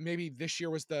 maybe this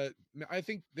year was I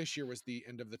think this year was the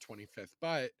end of the 25th,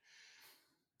 but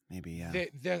maybe, yeah.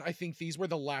 I think these were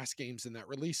the last games in that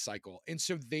release cycle. And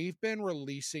so they've been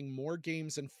releasing more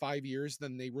games in 5 years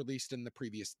than they released in the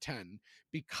previous 10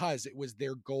 because it was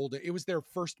their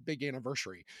first big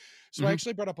anniversary. So I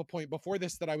actually brought up a point before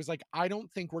this that I was like, I don't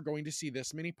think we're going to see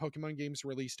this many Pokemon games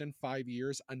released in 5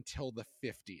 years until the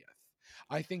 50th.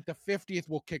 I think the 50th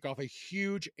will kick off a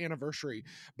huge anniversary,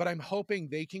 but I'm hoping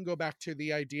they can go back to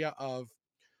the idea of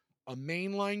a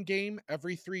mainline game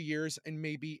every 3 years and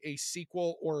maybe a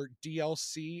sequel or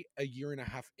DLC a year and a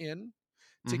half in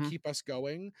to keep us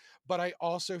going. But I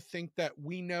also think that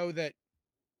we know that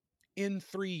in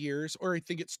 3 years, or I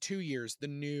think it's 2 years,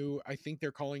 I think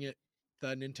they're calling it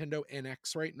the Nintendo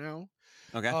NX right now,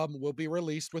 Okay. will be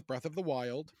released with Breath of the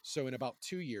Wild. So in about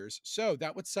 2 years. So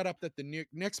that would set up that the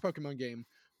next Pokemon game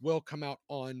will come out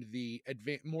on the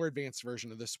more advanced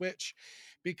version of the Switch,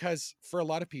 because for a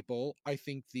lot of people, I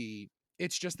think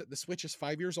it's just that the Switch is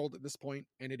 5 years old at this point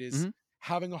and it is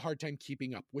having a hard time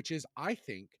keeping up, which is, I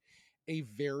think, a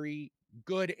very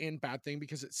good and bad thing,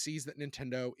 because it sees that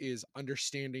Nintendo is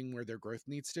understanding where their growth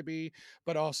needs to be,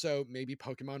 but also maybe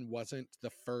Pokemon wasn't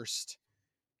the first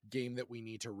game that we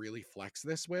need to really flex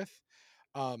this with.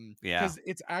 Because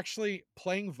it's actually,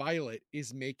 playing Violet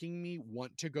is making me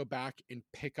want to go back and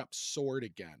pick up Sword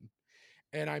again.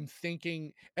 And I'm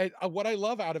thinking, and what I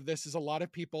love out of this is a lot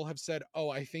of people have said, oh,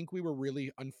 I think we were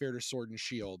really unfair to Sword and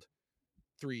Shield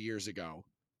 3 years ago,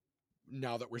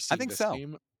 now that we're I seeing think this so.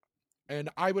 game. And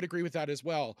I would agree with that as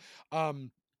well.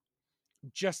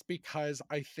 Just because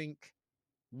I think,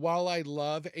 while I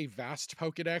love a vast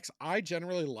Pokedex, I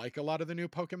generally like a lot of the new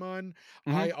Pokemon.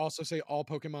 I also say all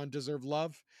Pokemon deserve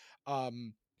love,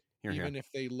 even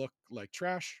if they look like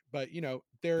trash. But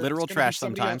there's Literal going to be trash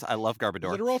somebody else. sometimes. I love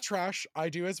Garbodor. Literal trash, I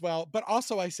do as well. But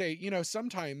also I say,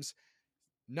 sometimes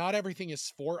not everything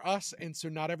is for us, and so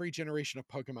not every generation of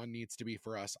Pokemon needs to be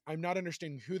for us. I'm not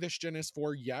understanding who this gen is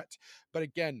for yet, but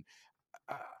again,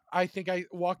 I think I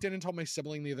walked in and told my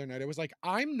sibling the other night, I was like,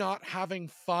 I'm not having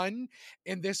fun,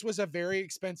 and this was a very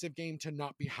expensive game to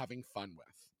not be having fun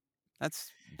with.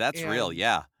 That's real,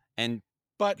 yeah. And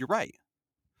But you're right.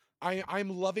 I'm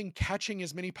loving catching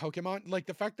as many Pokemon. Like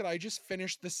the fact that I just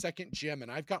finished the second gym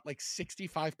and I've got like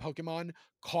 65 Pokemon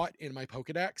caught in my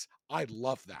Pokedex. I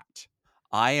love that.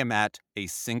 I am at a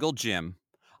single gym.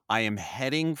 I am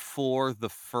heading for the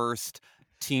first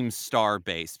Team Star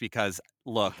base because,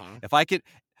 look, if I could,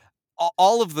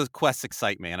 all of the quests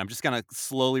excite me, and I'm just going to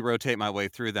slowly rotate my way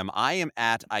through them. I am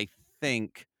at, I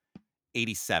think,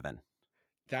 87.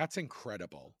 That's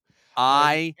incredible.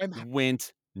 I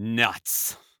went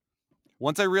nuts.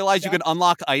 Once I realized you could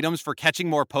unlock items for catching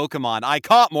more Pokemon, I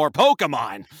caught more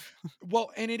Pokemon.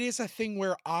 Well, and it is a thing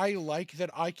where I like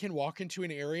that I can walk into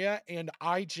an area and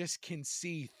I just can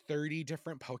see 30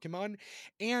 different Pokemon.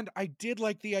 And I did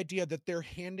like the idea that they're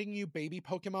handing you baby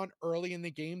Pokemon early in the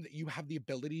game that you have the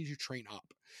ability to train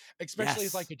up. Especially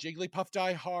as Yes. like a Jigglypuff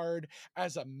die hard,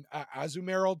 as a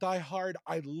Azumarill die hard.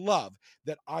 I love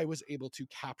that I was able to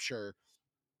capture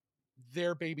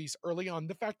their babies early on.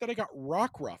 The fact that I got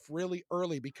Rockruff really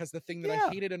early, because the thing that I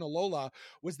Yeah. hated in Alola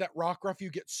was that Rockruff you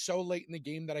get so late in the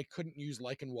game that I couldn't use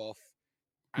Lycanwolf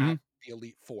Mhm. at the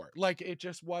Elite Four. Like, it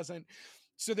just wasn't.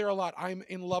 So there are a lot. I'm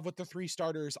in love with the 3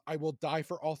 starters. I will die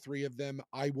for all 3 of them.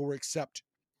 I will accept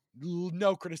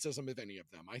no criticism of any of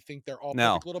them. I think they're all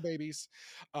No. perfect little babies.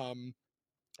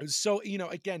 So,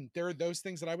 again, there are those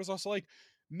things that I was also like,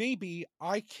 maybe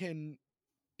I can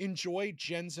enjoy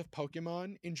gens of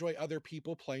Pokemon, enjoy other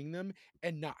people playing them,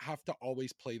 and not have to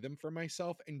always play them for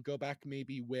myself, and go back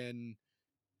maybe when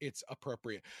it's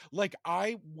appropriate. Like,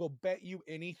 I will bet you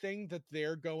anything that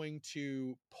they're going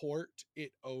to port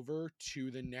it over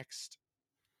to the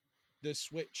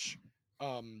Switch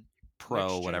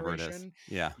Pro, next whatever it is. generation.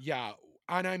 Yeah. Yeah,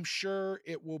 and I'm sure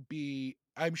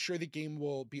the game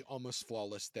will be almost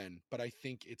flawless then, but I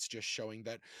think it's just showing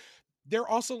that they're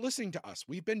also listening to us.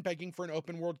 We've been begging for an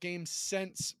open world game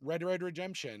since Red Dead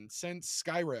Redemption, since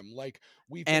Skyrim. Like,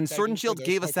 we've been And Sword and begging for Shield those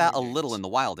gave us that Pokemon a little games. in the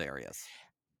wild areas.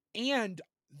 And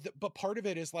but part of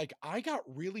it is like, I got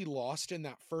really lost in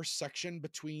that first section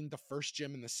between the first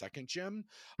gym and the second gym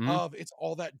Mhm. of it's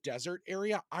all that desert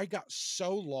area. I got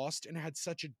so lost and had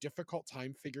such a difficult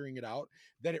time figuring it out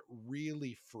that it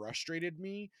really frustrated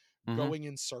me Mhm. going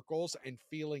in circles and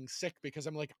feeling sick, because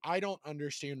I'm like, I don't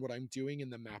understand what I'm doing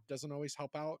and the map doesn't always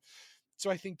help out. So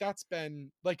I think that's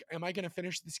been like, am I going to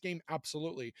finish this game?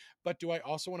 Absolutely. But do I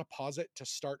also want to pause it to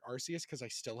start Arceus? Because I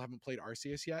still haven't played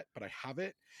Arceus yet, but I have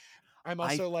it. I'm I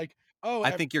also like, oh,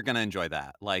 I think you're going to enjoy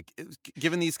that. Like,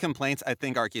 given these complaints, I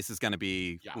think Arceus is going to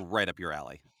be yeah. right up your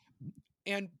alley.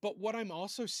 But what I'm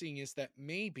also seeing is that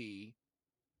maybe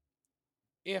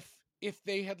if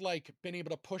they had like been able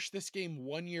to push this game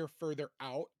 1 year further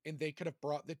out, and they could have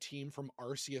brought the team from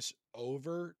Arceus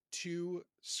over to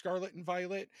Scarlet and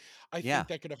Violet, I Yeah. think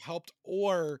that could have helped.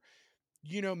 Or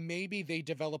maybe they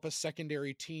develop a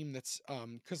secondary team that's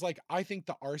because like, I think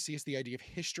the Arceus, the idea of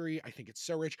history, I think it's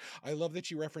so rich. I love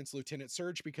that you reference Lieutenant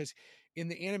Surge, because in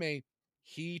the anime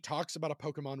he talks about a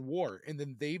Pokemon War, and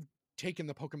then they've taken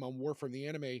the Pokemon War from the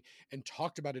anime and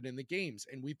talked about it in the games.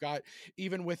 And we've got,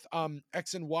 even with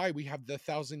X and Y, we have the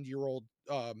 1,000-year-old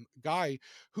guy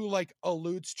who like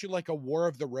alludes to like a War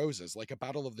of the Roses, like a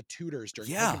battle of the Tutors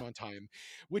during Yeah. Pokemon time,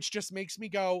 which just makes me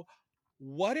go,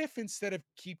 what if instead of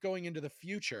keep going into the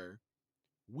future,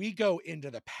 we go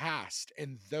into the past,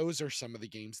 and those are some of the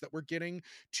games that we're getting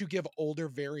to give older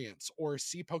variants, or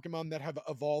see Pokemon that have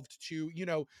evolved to,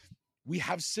 we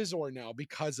have Scizor now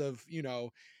because of,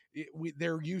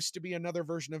 there used to be another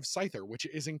version of Scyther, which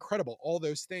is incredible. All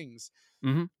those things.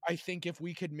 Mhm. I think if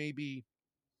we could maybe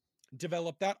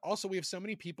develop that. Also, we have so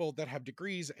many people that have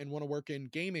degrees and want to work in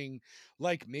gaming,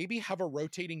 like maybe have a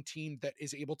rotating team that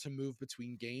is able to move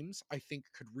between games. I think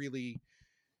could really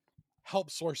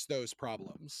help source those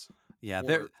problems Yeah,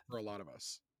 for a lot of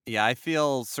us. Yeah, I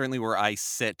feel certainly where I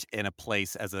sit in a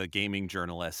place as a gaming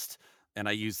journalist, and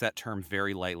I use that term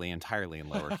very lightly, entirely in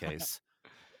lowercase.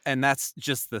 And that's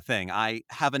just the thing. I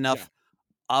have Yeah. enough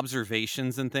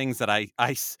observations and things that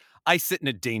I sit in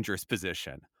a dangerous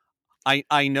position.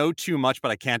 I know too much,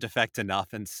 but I can't affect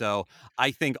enough. And so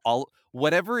I think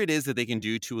whatever it is that they can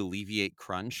do to alleviate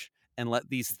crunch and let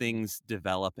these Mhm, things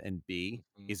develop and be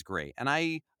mhm, is great. And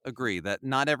I agree that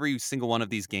not every single one of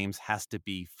these games has to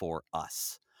be for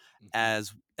us. mhm.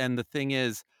 And the thing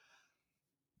is,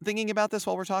 thinking about this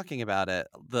while we're talking about it,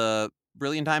 the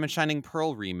Brilliant Diamond Shining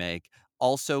Pearl remake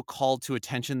also called to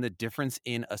attention the difference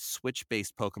in a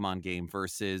Switch-based Pokemon game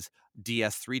versus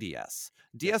DS 3DS.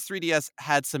 Yep. DS 3DS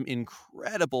had some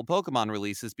incredible Pokemon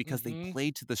releases because they Mhm,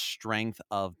 played to the strength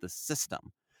of the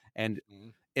system. And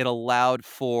mhm. it allowed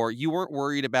for, you weren't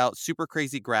worried about super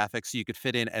crazy graphics, so you could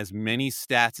fit in as many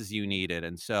stats as you needed.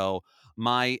 And so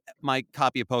my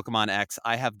copy of Pokemon X,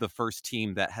 I have the first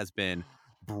team that has been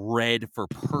bred for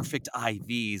perfect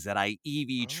IVs, that I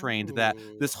EV trained, that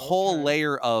Oh, this whole okay.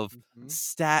 layer of Mhm,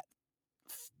 stat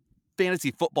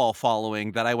fantasy football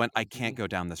following that I went, I can't mhm, go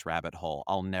down this rabbit hole.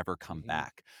 I'll never come mhm,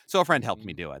 back. So a friend helped mhm.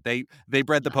 me do it. They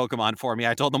bred the Yeah, Pokemon for me.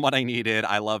 I told them what I needed.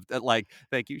 I loved it. Like,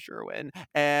 thank you, Sherwin.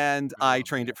 And I I love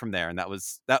trained that. it from there. And that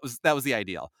was the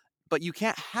ideal. But you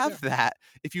can't Yeah. have that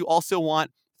if you also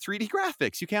want 3D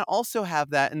graphics. You can't also have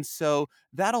that. And so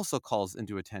that also calls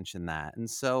into attention that. And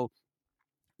so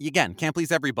Again, can't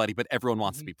please everybody, but everyone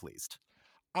wants to Mhm. be pleased.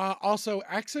 Also,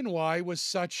 X and Y was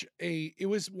such a. It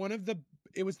was one of the.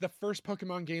 It was the first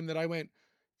Pokemon game that I went,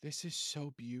 this is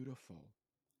so beautiful.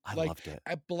 I Like loved it.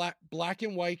 at black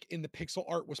and white in the pixel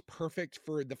art was perfect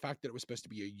for the fact that it was supposed to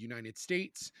be a United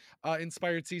States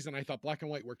inspired season. I thought black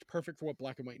and white worked perfect for what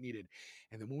black and white needed.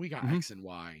 And then when we got Mhm. X and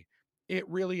Y, it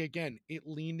really, again, it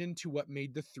leaned into what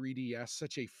made the 3DS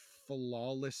such a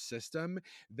flawless system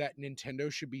that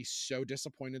Nintendo should be so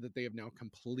disappointed that they have now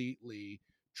completely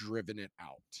driven it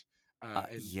out.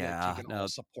 And like Yeah, taken all no,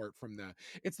 support from the.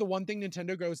 It's the one thing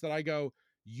Nintendo goes that I go,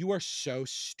 you are so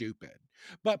stupid.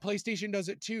 But PlayStation does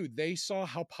it too. They saw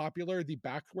how popular the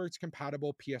backwards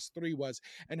compatible PS3 was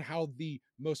and how the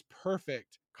most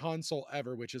perfect console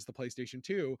ever, which is the PlayStation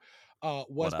 2, what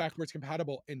was up? backwards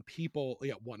compatible, and people,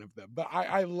 yeah, one of them. But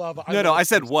I love No, I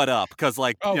said what PlayStation. up because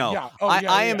like Oh yeah. Oh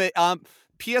yeah. I Yeah. am Yeah. a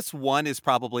PS1 is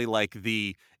probably like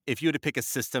the if you had to pick a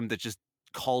system that just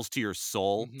calls to your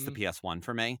soul, it's the Mhm. PS1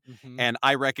 for me. Mhm. And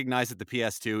I recognize that the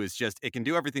PS2 is just it can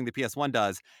do everything the PS1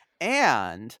 does.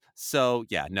 And so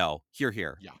yeah, no, here.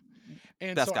 Yeah.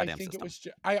 And Best so I goddamn think it system. was.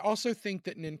 I also think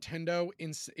that Nintendo,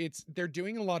 it's they're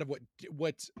doing a lot of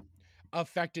what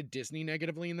affected Disney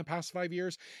negatively in the past 5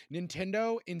 years.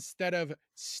 Nintendo, instead of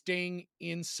staying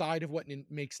inside of what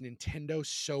makes Nintendo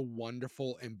so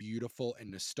wonderful and beautiful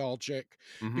and nostalgic,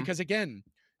 Mhm. because again,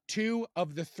 two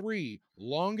of the three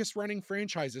longest running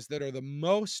franchises that are the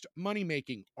most money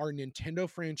making are Nintendo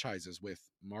franchises with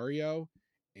Mario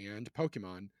and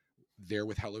Pokemon. There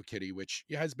with Hello Kitty, which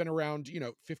has been around,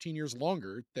 15 years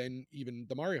longer than even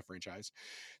the Mario franchise.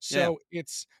 Yeah. So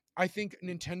it's, I think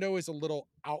Nintendo is a little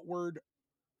outward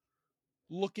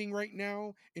looking right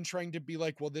now and trying to be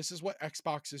like, well, this is what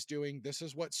Xbox is doing, this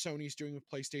is what Sony's doing with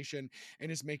PlayStation,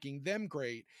 and is making them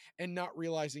great, and not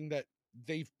realizing that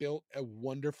they've built a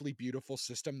wonderfully beautiful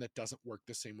system that doesn't work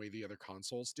the same way the other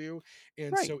consoles do.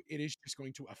 And Right. so it is just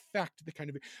going to affect the kind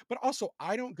of. But also,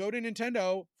 I don't go to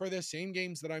Nintendo for the same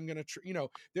games that I'm going to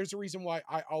there's a reason why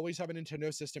I always have a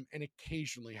Nintendo system and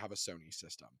occasionally have a Sony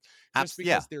system, just Yeah.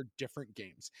 because they're different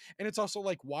games. And it's also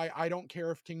like why I don't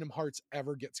care if Kingdom Hearts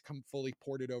ever gets fully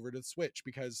ported over to the Switch,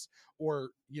 because, or,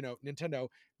 Nintendo,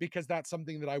 because that's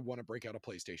something that I want to break out a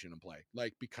PlayStation and play,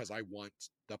 like, because I want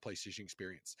the PlayStation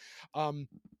experience.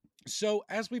 So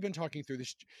as we've been talking through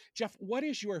this, Geoff, what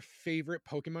is your favorite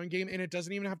Pokemon game? And it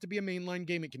doesn't even have to be a mainline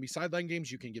game. It can be sideline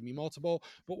games. You can give me multiple,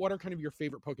 but what are kind of your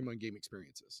favorite Pokemon game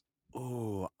experiences?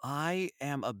 Oh, I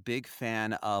am a big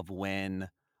fan of when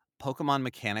Pokemon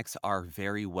mechanics are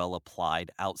very well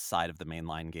applied outside of the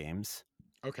mainline games.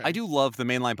 I Okay. do love the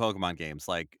mainline Pokemon games,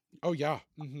 Oh yeah.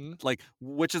 Mm-hmm.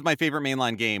 which is my favorite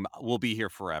mainline game, will be here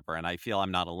forever, and I feel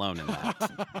I'm not alone in that.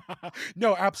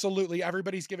 No, absolutely.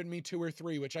 Everybody's given me two or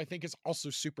three, which I think is also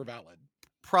super valid.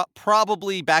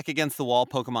 Probably back against the wall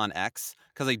Pokemon X,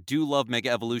 because I do love Mega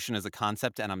Evolution as a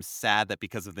concept, and I'm sad that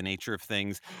because of the nature of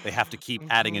things, they have to keep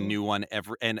adding a Mhm. new one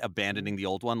and abandoning the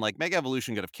old one. Like, Mega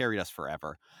Evolution could have carried us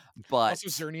forever, but Also,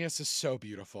 Xerneas is so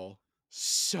beautiful.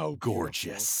 So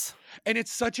beautiful. gorgeous. And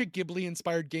it's such a Ghibli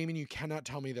inspired game, and you cannot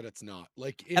tell me that it's not.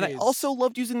 Like, it And I also is.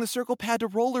 loved using the circle pad to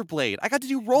rollerblade. I got to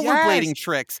do Yes. rollerblading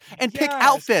tricks and pick Yes.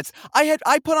 outfits.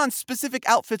 I put on specific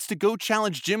outfits to go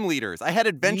challenge gym leaders. I had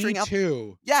Me adventuring out.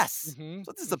 too. Yes. Mm-hmm. That's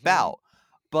what this is Mm-hmm. about.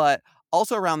 But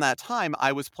also around that time,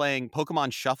 I was playing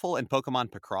Pokemon Shuffle and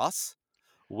Pokemon Picross,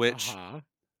 which Uh-huh.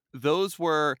 those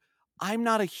were. I'm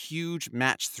not a huge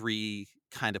match 3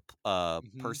 kind of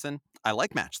Mm-hmm. person. I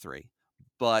like match 3,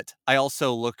 but I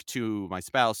also look to my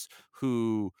spouse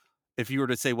who, if you were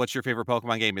to say what's your favorite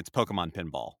Pokemon game, it's Pokemon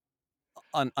Pinball.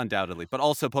 Undoubtedly, but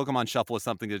also Pokemon Shuffle is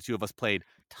something that the two of us played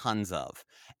tons of.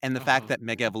 And the fact Uh-huh. that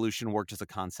Mega Evolution worked as a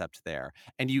concept there,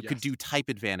 and you could Yes. do type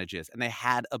advantages, and they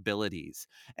had abilities.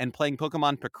 And playing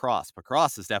Pokemon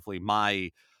Picross is definitely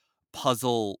my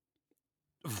puzzle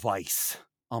vice.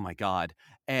 Oh my god.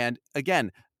 And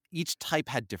again, each type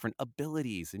had different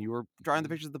abilities, and you were drawing the Mhm.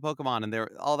 pictures of the Pokemon, and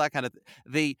they're all that kind of.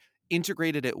 They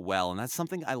integrated it well, and that's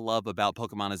something I love about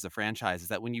Pokemon as a franchise, is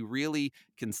that when you really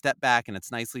can step back and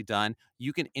it's nicely done,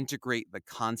 you can integrate the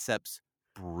concepts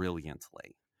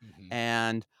brilliantly. Mhm.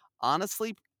 And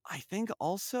honestly, I think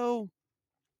also,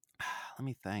 let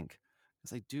me think,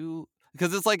 because I do,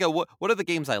 because it's like what are the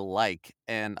games I like?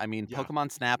 And I mean, Yeah.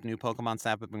 Pokemon Snap, new Pokemon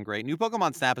Snap have been great. New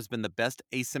Pokemon Snap has been the best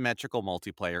asymmetrical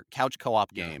multiplayer couch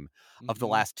co-op Yeah. game of the Mhm.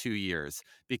 last 2 years,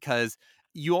 because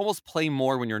you almost play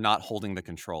more when you're not holding the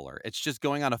controller. It's just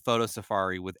going on a photo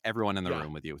safari with everyone in the Yeah.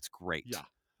 room with you. It's great. Yeah.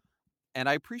 And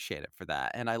I appreciate it for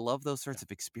that. And I love those Yeah. sorts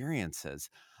of experiences.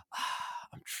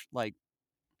 Like,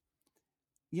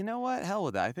 you know what? Hell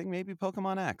with that. I think maybe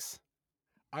Pokemon X.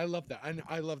 I love that. And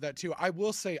I love that too. I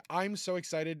will say I'm so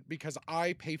excited because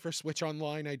I pay for Switch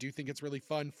Online. I do think it's really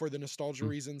fun for the nostalgia Mm.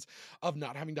 reasons of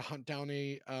not having to hunt down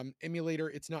a emulator.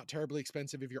 It's not terribly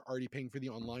expensive if you're already paying for the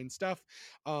online stuff.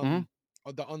 Mhm.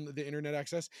 On the internet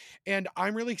access. And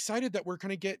I'm really excited that we're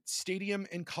going to get Stadium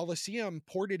and Coliseum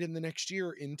ported in the next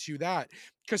year into that,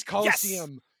 because Yes.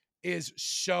 Coliseum is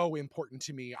so important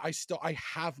to me. I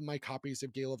have my copies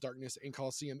of Gale of Darkness and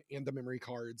Coliseum and the memory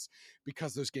cards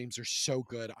because those games are so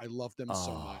good. I love them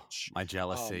so Oh, much. my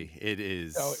jealousy. It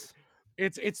So is.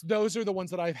 it's those are the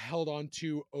ones that I've held on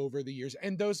to over the years.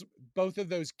 And those both of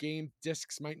those game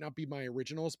discs might not be my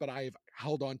originals, but I've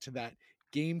held on to that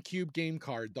GameCube game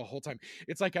card the whole time.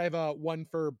 It's like I have a one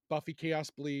for Buffy Chaos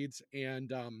Bleeds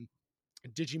and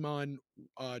Digimon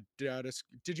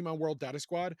Digimon World Data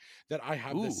Squad that Ooh. I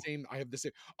have the same.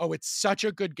 Oh, it's such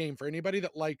a good game for anybody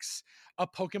that likes a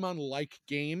Pokemon like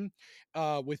game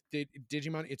with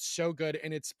Digimon. It's so good,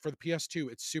 and it's for the PS2.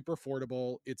 It's super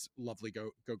affordable. It's lovely.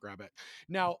 Go grab it.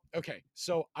 Now, okay,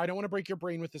 so I don't want to break your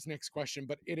brain with this next question,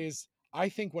 but it is, I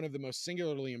think, one of the most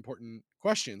singularly important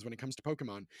questions when it comes to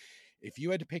Pokemon. If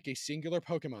you had to pick a singular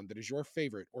Pokemon that is your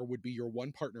favorite or would be your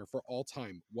one partner for all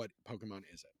time, what Pokemon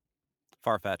is it?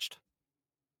 Far-fetched.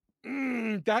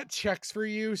 That checks for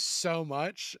you so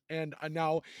much. And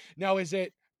now is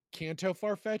it Kanto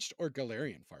Farfetched or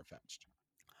Galarian Farfetched?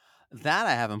 That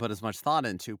I haven't put as much thought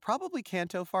into. Probably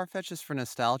Kanto Farfetch'd just for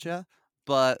nostalgia,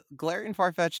 but Galarian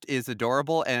Farfetch'd is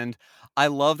adorable, and I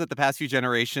love that the past few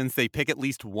generations, they pick at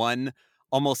least one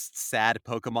almost sad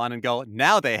Pokemon and go,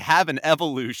 now they have an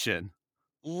evolution.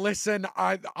 Listen,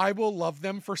 I will love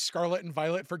them for Scarlet and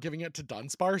Violet for giving it to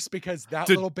Dunsparce because that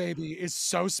Did little baby is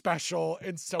so special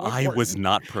and so I was important.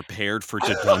 not prepared for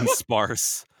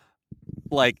Dunsparce.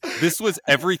 Like, this was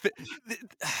everything.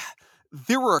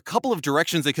 There were a couple of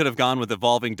directions they could have gone with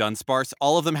evolving Dunsparce.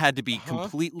 All of them had to be Uh-huh.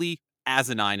 completely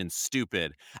asinine and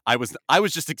stupid. I was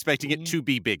just expecting it Mhm. to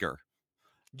be bigger.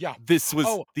 Yeah. This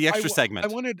was Oh, the I extra w-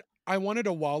 segment. I wanted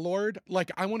a Wallord,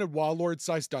 like I wanted Wallord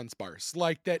sized Dunsparce,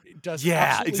 like that does Yeah,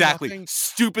 absolutely exactly. nothing.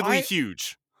 Stupidly I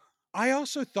huge. I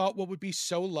also thought what would be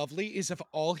so lovely is if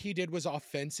all he did was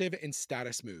offensive and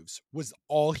status moves was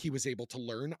all he was able to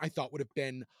learn. I thought would have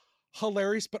been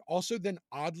hilarious, but also then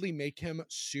oddly make him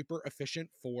super efficient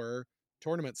for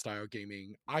tournament style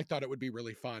gaming. I thought it would be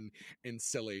really fun and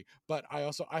silly. But I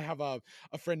have a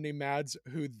friend named Mads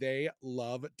who they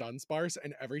love Dunsparce,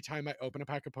 and every time I open a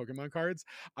pack of Pokemon cards,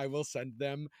 I will send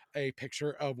them a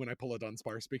picture of when I pull a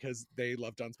Dunsparce because they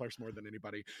love Dunsparce more than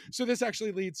anybody. So this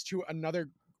actually leads to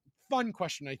another fun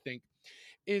question, I think.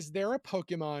 Is there a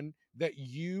Pokemon that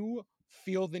you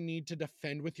feel the need to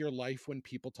defend with your life when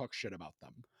people talk shit about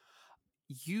them?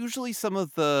 Usually some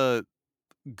of the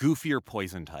goofier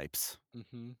poison types.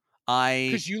 Mm-hmm. I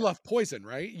Because you love poison,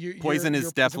 right? Poison You're is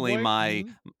a poison definitely boy. my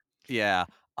Mm-hmm. yeah.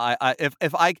 I if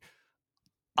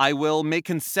I will make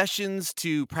concessions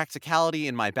to practicality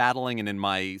in my battling and in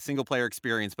my single player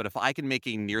experience, but if I can make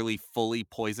a nearly fully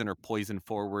poison or poison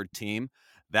forward team,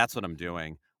 that's what I'm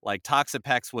doing. Like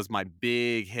Toxapex was my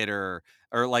big hitter,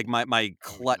 or like my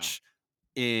Oh yeah. clutch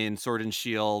in Sword and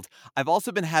Shield. I've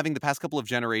also been having the past couple of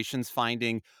generations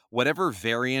finding whatever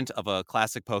variant of a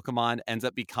classic Pokemon ends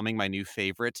up becoming my new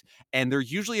favorite. And they're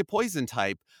usually a poison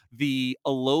type. The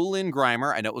Alolan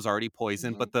Grimer, I know it was already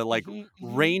poison, Mm-hmm. but the like Mm-hmm.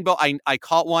 Mm-hmm. rainbow, I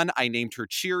caught one. I named her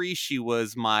Cheery. She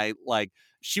was my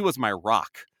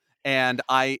rock. And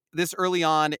this early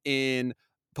on in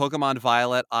Pokemon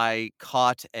Violet, I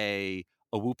caught a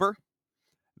Wooper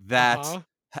that Uh-huh.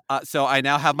 so I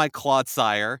now have my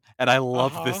Clodsire, and I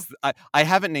love Uh-huh. this. I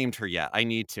haven't named her yet. I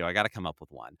need to. I got to come up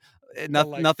with one.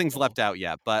 Nothing's Delightful. left out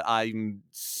yet, but I'm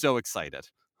so excited.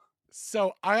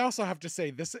 So I also have to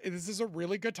say this is a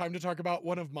really good time to talk about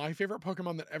one of my favorite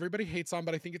Pokemon that everybody hates on,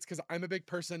 but I think it's because I'm a big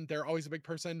person. They're always a big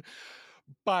person.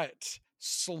 But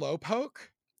Slowpoke,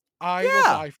 I will Yeah.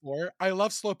 die for. I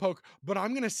love Slowpoke, but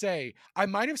I'm gonna say I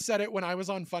might have said it when I was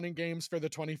on Fun and Games for the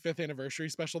 25th anniversary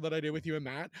special that I did with you and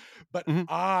Matt, but Mhm,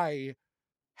 I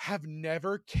have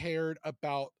never cared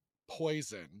about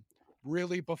poison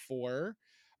really before,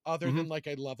 other mhm. than like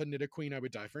I love a Nidoqueen, I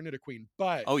would die for a Nidoqueen.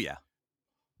 But Oh yeah.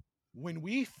 when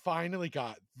we finally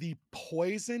got the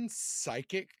poison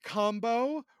psychic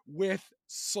combo with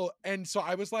so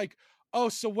I was like, oh,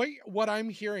 so what I'm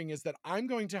hearing is that I'm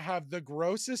going to have the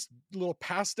grossest little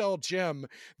pastel gym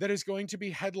that is going to be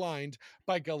headlined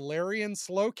by Galarian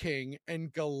Slowking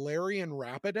and Galarian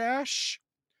Rapidash.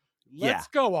 Yeah. Let's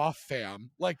go off,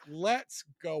 fam. Like, let's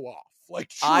go off. Like,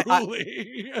 I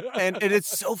truly. and it's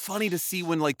so funny to see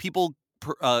when like people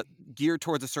gear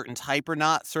towards a certain type or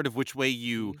not, sort of which way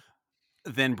you Mhm.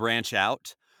 then branch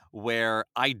out. where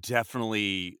I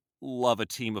definitely love a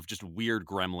team of just weird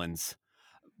gremlins.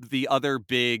 The other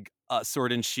big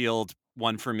Sword and Shield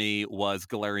one for me was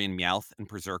Galarian Meowth and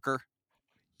Berserker.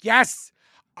 Yes.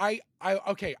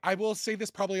 Okay, I will say this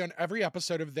probably on every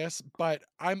episode of this, but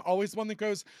I'm always the one that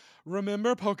goes,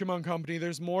 remember Pokemon Company,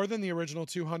 there's more than the original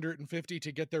 250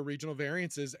 to get their regional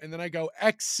variances. And then I go,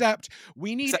 except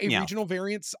we need Except a Meowth. regional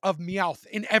variance of Meowth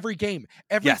in every game.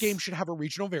 Every game Yes. should have a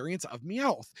regional variance of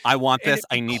Meowth. I want And this. it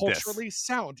I be need this. culturally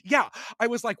sound. Yeah. I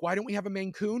was like, why don't we have a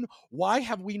Mancoon? Why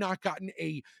have we not gotten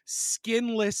a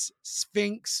skinless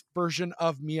Sphinx version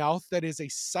of Meowth that is a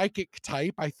psychic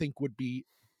type? I think would be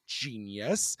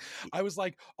genius. I was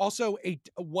like, also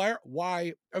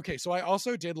why okay, so I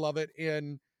also did love it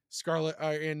in Sword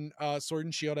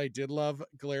and Shield. I did love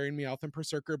Galarian Meowth and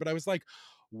Berserker, but I was like,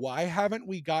 why haven't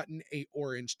we gotten a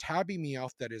orange tabby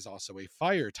Meowth that is also a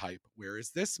fire type? Where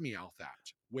is this Meowth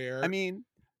at? I mean,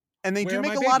 and they Where do are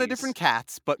make my a lot of babies? different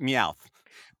cats, but Meowth.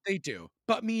 They do.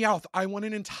 But Meowth, I want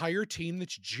an entire team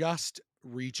that's just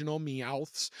regional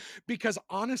Meowths, because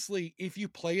honestly, if you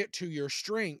play it to your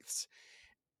strengths,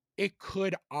 it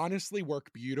could honestly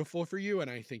work beautiful for you,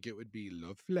 and I think it would be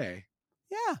lovely.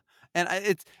 Yeah. And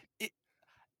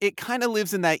it kind of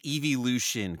lives in that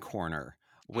evolution corner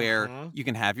where Uh-huh. you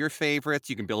can have your favorites,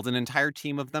 you can build an entire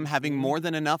team of them. Having Mhm. more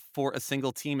than enough for a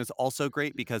single team is also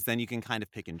great because then you can kind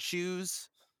of pick and choose.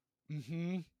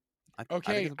 Mhm. I think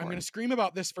Okay, it's I'm going to important. scream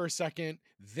about this for a second.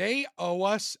 They owe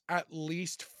us at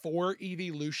least 4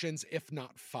 evolutions, if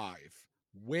not 5.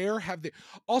 Where have they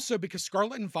also, because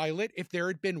Scarlet and Violet, if there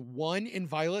had been one in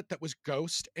Violet that was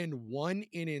ghost and one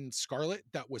in Scarlet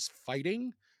that was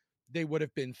fighting, they would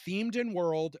have been themed in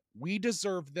world. We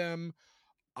deserve them.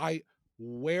 I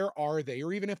Where are they?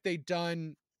 Or even if they'd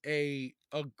done a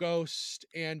ghost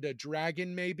and a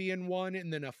dragon maybe in one,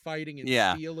 and then a fighting and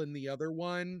Yeah. steel in the other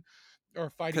one, or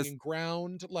fighting Because in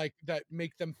ground, like that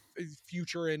make them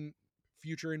future and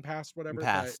past, whatever.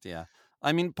 But past, yeah.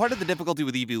 I mean, part of the difficulty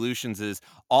with evolutions is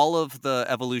all of the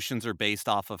evolutions are based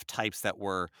off of types that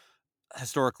were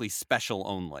historically special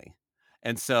only.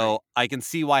 And right. so I can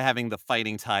see why having the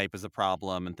fighting type is a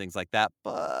problem and things like that,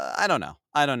 but I don't know.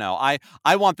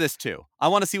 I want this too. I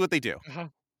want to see what they do. Uh-huh.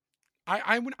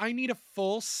 I need a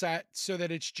full set so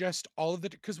that it's just all of the,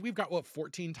 because we've got what,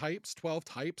 14 types, 12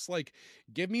 types. Like,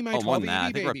 give me my Oh, more 12 than that. I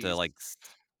EV think we're up to babies. like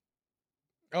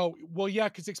Oh well, yeah,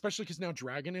 because especially because now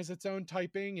dragon is its own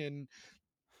typing, and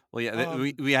well, yeah,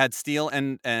 um we had steel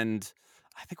and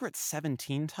I think we're at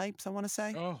 17 types, I want to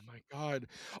say, oh my god.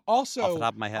 off the Also,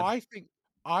 top of my head. I think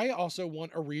I also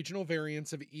want a regional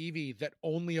variance of Eevee that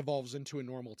only evolves into a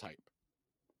normal type.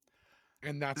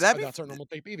 And That'd be that's our normal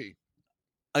type Eevee.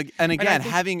 and And I again,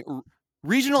 think having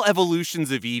regional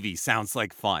evolutions of Eevee sounds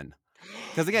like fun.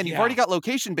 Because again, you've already yeah. got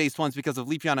location-based ones because of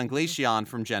Leafeon and Mhm, Glaceon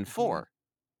from Gen mhm. 4,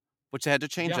 which they had to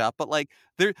change Yeah, up. But like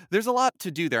there's a lot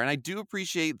to do there. And I do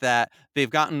appreciate that they've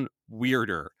gotten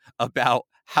weirder about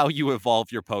how you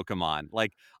evolve your Pokemon.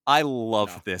 Like, I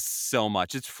love yeah, this so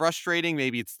much. It's frustrating.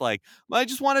 Maybe it's like, well, I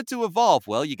just wanted to evolve.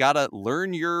 Well, you gotta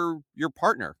learn your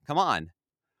partner. Come on.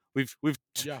 We've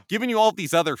yeah, given you all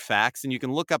these other facts, and you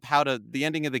can look up how to the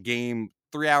ending of the game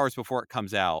 3 hours before it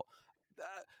comes out. Uh,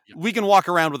 yeah. we can walk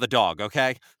around with a dog,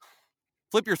 okay?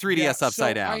 Flip your Yeah, 3DS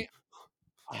upside so down.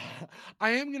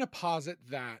 I am gonna posit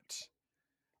that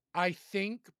I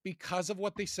think because of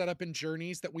what they set up in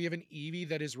Journeys, that we have an Eevee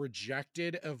that is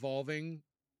rejected evolving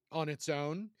on its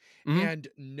own, Mhm. and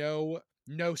no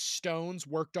stones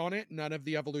worked on it, none of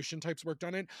the evolution types worked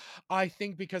on it. I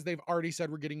think because they've already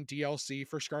said we're getting DLC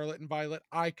for Scarlet and Violet,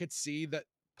 I could see that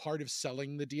part of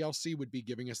selling the DLC would be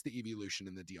giving us the evolution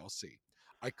in the DLC.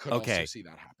 I could also Okay, see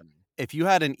that happening. if you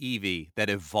had an Eevee that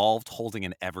evolved holding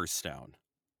an Everstone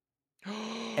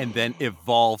and then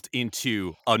evolved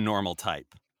into a normal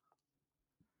type.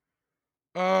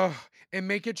 Uh, and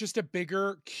make it just a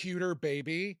bigger, cuter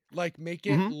baby. Like make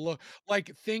it Mhm. look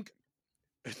like think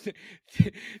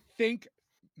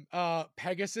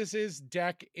Pegasus's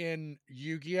deck in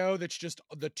Yu-Gi-Oh that's just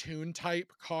the toon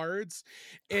type cards.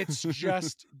 It's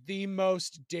just the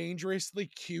most dangerously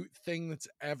cute thing that's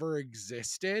ever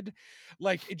existed.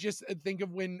 Like it just think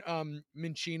of when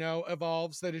Minccino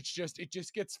evolves, that it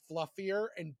just gets fluffier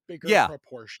and bigger Yeah.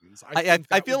 proportions. I I think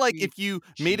I that feel would like be if you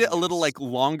made it a little, genius. like,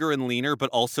 longer and leaner, but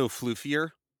also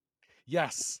floofier,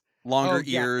 Yes. Oh, longer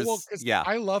yeah. Well, ears, because yeah.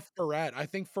 I love Ferret. I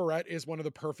think Ferret is one of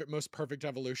the most perfect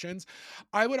evolutions.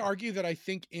 I would argue that I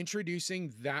think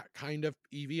introducing that kind of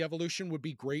EV evolution would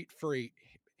be great for a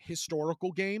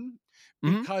historical game,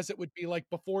 Mhm. because it would be like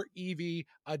before EV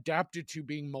adapted to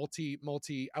being multi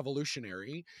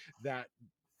evolutionary, that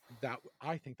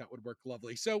I think that would work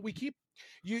lovely. So we keep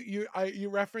you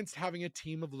referenced having a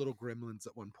team of little gremlins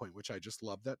at one point, which I just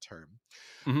love that term.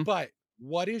 Mhm. But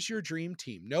what is your dream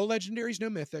team? No legendaries, no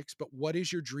mythics, but what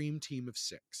is your dream team of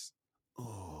 6?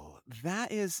 Oh,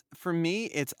 that is for me,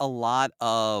 it's a lot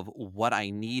of what I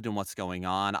need and what's going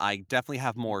on. I definitely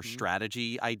have more Mhm.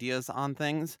 strategy ideas on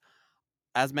things.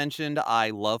 As mentioned,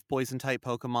 I love poison type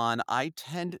Pokemon. I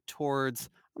tend towards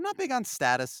I'm not big on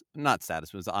not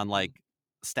status moves, on Mhm. like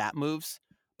stat moves,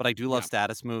 but I do love Yeah.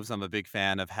 status moves. I'm a big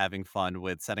fan of having fun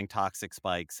with setting toxic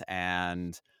spikes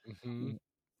and Mhm.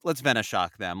 let's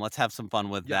Venoshock them. Let's have some fun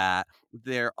with Yeah. that.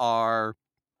 There are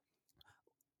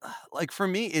like for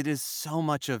me it is so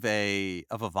much of a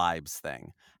vibes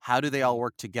thing. How do they all Mhm.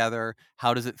 work together?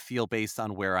 How does it feel based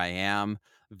on where I am?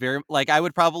 Very like I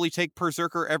would probably take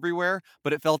Berserker everywhere,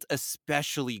 but it felt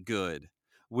especially good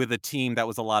with a team that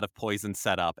was a lot of poison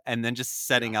setup and then just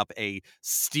setting Yeah. up a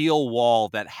steel wall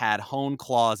that had hone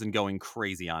claws and going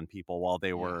crazy on people while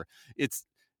they Yeah. were it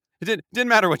didn't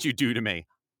matter what you do to me.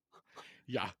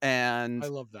 Yeah. I And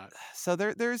love that. so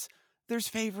there's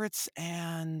favorites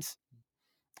and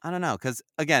I don't know, because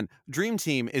again, dream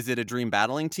team, is it a dream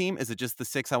battling team? Is it just the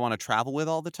 6 I wanna travel with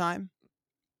all the time?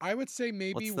 I would say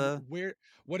maybe What's the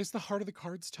what does the heart of the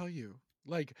cards tell you?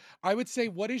 Like, I would say,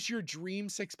 what is your dream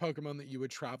 6 Pokemon that you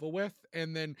would travel with?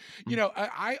 And then, mm,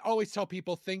 I always tell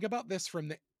people, think about this from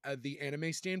the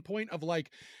anime standpoint of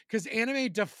like, because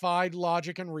anime defied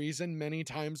logic and reason many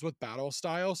times with battle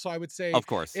style. So I would say, of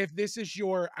course. if this is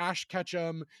your Ash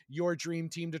Ketchum, your dream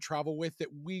team to travel with,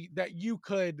 that you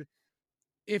could,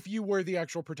 if you were the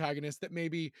actual protagonist, that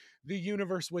maybe the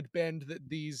universe would bend that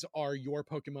these are your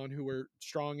Pokemon who are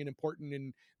strong and important,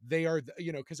 and they are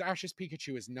because Ash's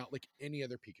Pikachu is not like any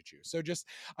other Pikachu. So just,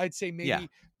 I'd say Yeah.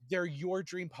 maybe they're your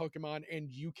dream Pokemon and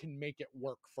you can make it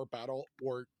work for battle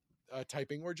or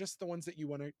typing, or just the ones that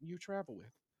you travel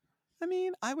with. I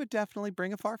mean, I would definitely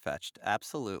bring a Farfetch'd,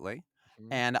 absolutely.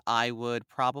 Mhm. And I would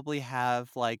probably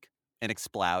have, like, an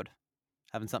Exploud.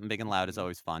 Having something big and loud is Mhm.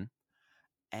 always fun.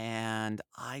 And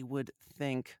I would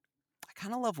think I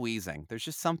kinda love wheezing. There's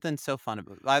just something so fun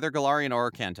about either Galarian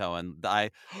or Kanto, and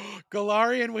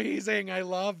Galarian Weezing, I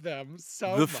love them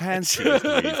so the much. fanciest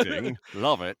wheezing.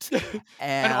 Love it.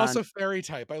 And And also fairy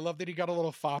type. I love that he got a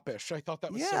little foppish. I thought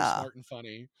that was so yeah. smart and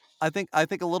funny. I think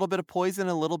a little bit of poison,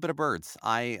 a little bit of birds.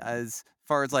 As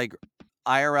far as like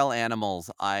IRL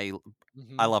animals, I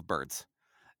Mhm. love birds,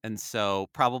 and so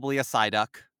probably a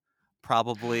Psyduck,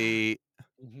 probably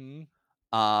Mhm.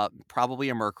 probably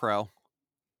a Murkrow.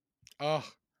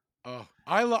 Oh, oh,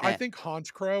 I And, think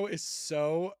Honchkrow is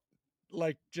so,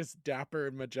 like, just dapper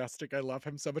and majestic. I love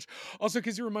him so much. Also,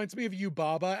 because he reminds me of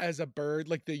Yubaba as a bird,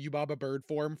 like the Yubaba bird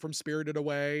form from Spirited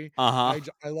Away. uh-huh.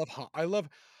 I love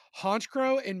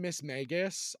Honchkrow and Miss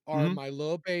Magus are Mhm. my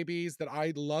little babies that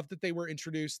I love that they were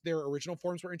introduced. Their original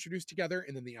forms were introduced together,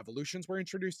 and then the evolutions were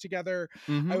introduced together.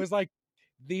 I Mhm. was like,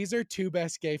 these are two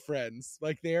best gay friends.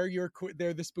 Like they're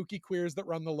the spooky queers that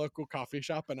run the local coffee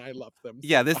shop, and I love them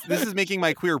Yeah, so this is much. making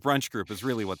my queer brunch group is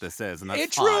really what this is, and that's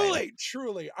It fine.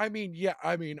 truly. I mean, yeah,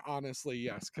 I mean, honestly,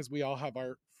 yes, because we all have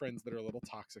our friends that are a little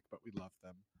toxic, but we love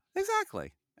them.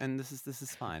 Exactly. And this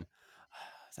is fine.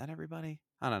 Is that everybody?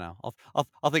 I don't know.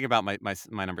 I'll think about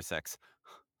my number 6.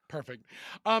 Perfect.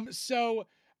 So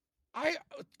I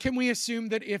can we assume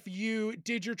that if you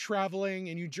did your traveling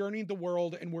and you journeyed the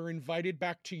world and were invited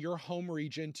back to your home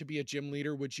region to be a gym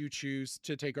leader, would you choose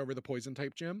to take over the poison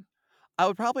type gym? I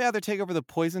would probably either take over the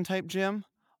poison type gym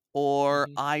or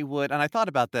Mhm. I would and I thought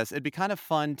about this, it'd be kind of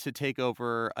fun to take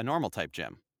over a normal type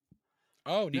gym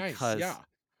Oh, nice. because Yeah.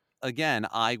 again,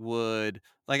 I would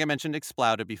like I mentioned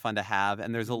Exploud would be fun to have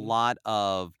and there's Mhm.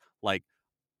 like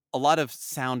a lot of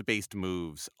sound-based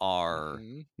moves are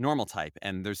Mhm. normal type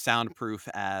and there's soundproof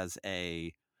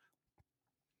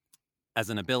as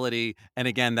an ability. And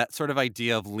again, that sort of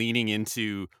idea of leaning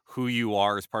into who you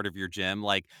are as part of your gym,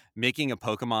 like making a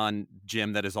Pokemon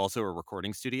gym that is also a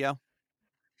recording studio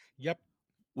Yep.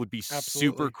 would be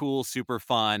super Absolutely. cool, super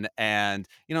fun. And,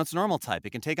 it's normal type.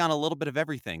 It can take on a little bit of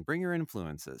everything. Bring your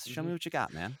influences. Show me Mhm. what you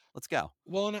got, man. Let's go.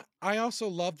 Well, and I also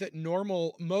love that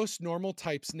most normal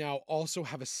types now also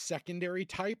have a secondary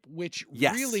type, which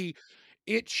Yes. really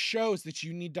it shows that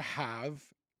you need to have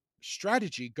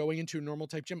strategy going into a normal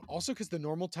type gym. Also, because the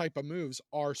normal type of moves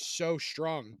are so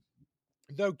strong.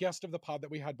 Though guest of the pod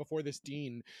that we had before this,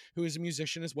 Dean, who is a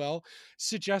musician as well,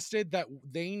 suggested that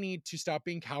they need to stop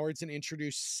being cowards and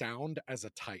introduce sound as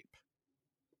a type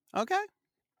Okay.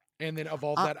 and then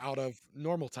evolve Uh, that out of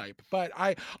normal type. But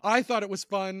I thought it was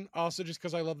fun also just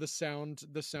because I love the sound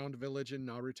village in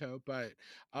Naruto. But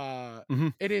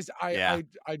mhm. it is Yeah.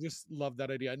 I just love that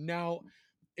idea. Now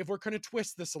if we're going to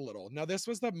twist this a little, now this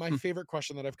was my favorite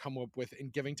question that I've come up with in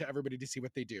giving to everybody to see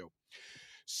what they do.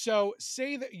 So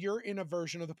say that you're in a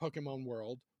version of the Pokemon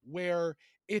world where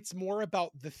it's more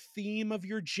about the theme of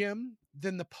your gym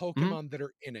than the Pokemon that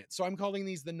are in it. So I'm calling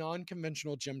these the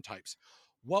non-conventional gym types.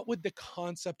 What would the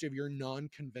concept of your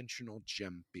non-conventional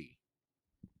gym be?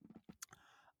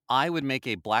 I would make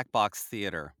a black box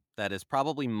theater that is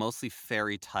probably mostly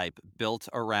fairy type, built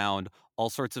around all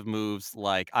sorts of moves.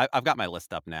 Like I've got my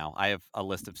list up now. I have a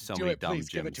list of so Do many it, dumb please.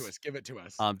 Give it to gyms. us. Give it to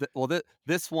us.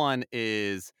 This one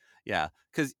is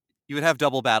because you would have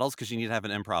double battles because you need to have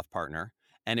an improv partner,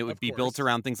 and it would Of be built course.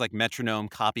 around things like metronome,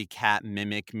 copycat,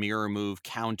 mimic, mirror move,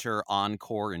 counter,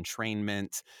 encore,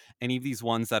 entrainment. Any of these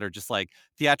ones that are just like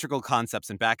theatrical concepts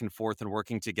and back and forth and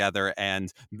working together,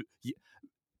 and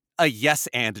a yes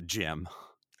and gym.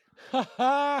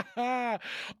 I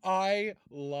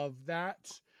love that.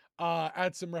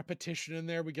 Add some repetition in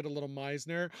there. We get a little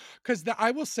Meisner. Because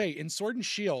I will say, in Sword and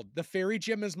Shield, the fairy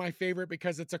gym is my favorite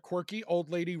because it's a quirky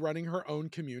old lady running her own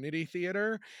community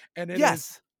theater, and it is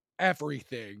Yes.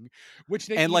 everything. Which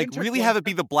they And like even took really one have it step.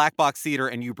 be the black box theater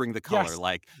and you bring the color. Yes,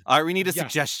 Like, all right, we need a yes.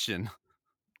 suggestion.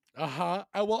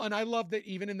 Well, and I love that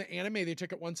even in the anime, they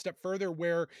took it one step further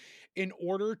where in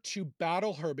order to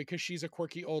battle her, because she's a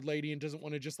quirky old lady and doesn't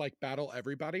want to just like battle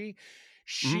everybody,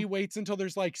 she waits until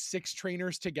there's like 6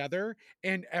 trainers together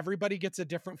and everybody gets a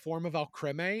different form of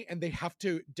alcreme and they have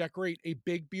to decorate a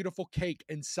big, beautiful cake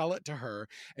and sell it to her.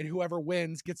 And whoever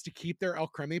wins gets to keep their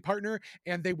alcreme partner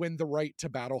and they win the right to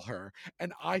battle her.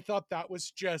 And I thought that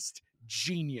was just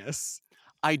genius.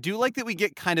 I do like that we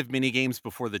get kind of mini games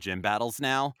before the gym battles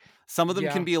now. Some of them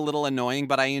can Yeah. be a little annoying,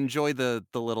 but I enjoy the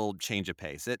little change of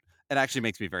pace. It actually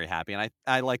makes me very happy, and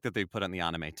I like that they put it in the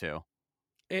anime too.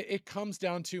 It comes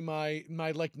down to my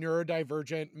like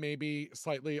neurodivergent, maybe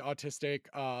slightly autistic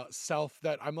self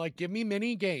that I'm like, give me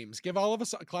mini games. Give all of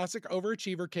us classic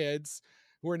overachiever kids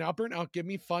who are now burnt out. Give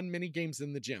me fun mini games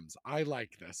in the gyms. I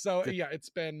like this. So yeah, it's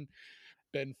been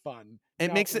fun. It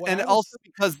Now, makes it, what and I was also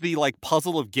because the like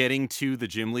puzzle of getting to the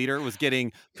gym leader was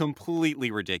getting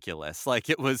completely ridiculous. Like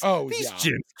it was, oh these yeah.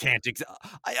 gyms can't.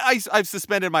 I've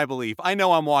suspended my belief. I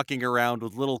know I'm walking around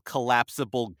with little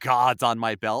collapsible gods on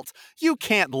my belt. You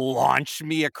can't launch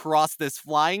me across this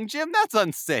flying gym. That's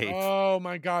unsafe. Oh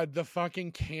my god, the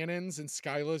fucking cannons in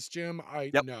Skyla's gym.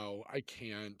 Yep. No, I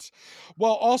can't.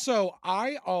 Well, also,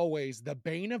 the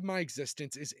bane of my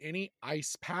existence is any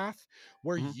ice path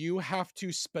where Mhm. you have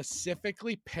to specifically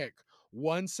pick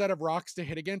one set of rocks to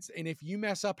hit against, and if you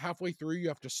mess up halfway through, you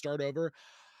have to start over.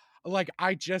 Like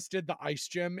I just did the ice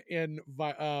gym in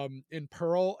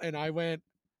Pearl, and I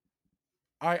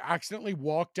accidentally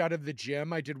walked out of the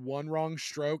gym. I did one wrong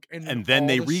stroke, and then And then all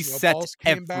they the reset snowballs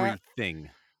came back. everything.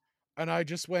 And I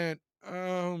just went,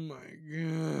 oh my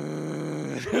God.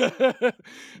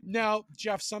 Now,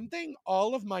 Geoff, something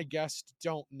all of my guests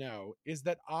don't know is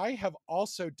that I have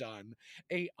also done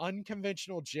a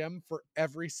unconventional gym for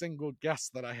every single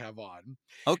guest that I have on.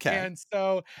 Okay. And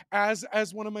so as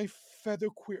one of my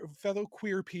fellow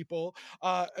queer people,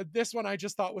 this one I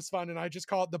just thought was fun and I just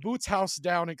call it the Boots House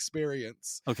Down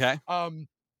experience. Okay.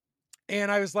 And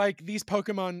I was like, these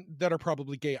Pokemon that are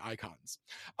probably gay icons.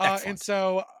 And Excellent.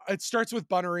 so it starts with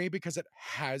Bunnery because it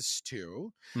has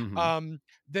to. Mhm.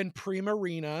 Then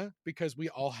Primarina because we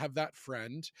all have that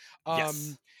friend.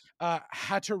 Yes.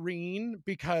 Hatterene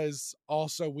because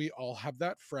also we all have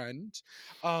that friend.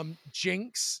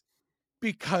 Jinx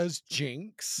because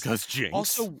Jinx. Because Jinx.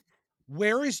 Also,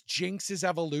 where is Jinx's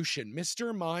evolution?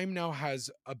 Mr. Mime now has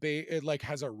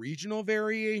has a regional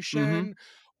variation.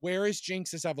 Where is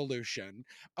Jinx's evolution?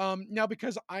 Now,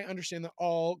 because I understand that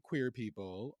all queer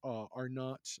people are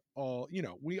not all,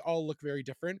 we all look very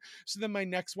different. So then my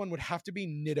next one would have to be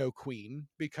Nidoqueen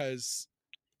because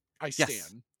I Yes.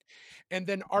 stan. And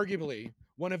then arguably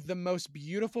one of the most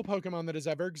beautiful Pokemon that has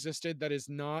ever existed that is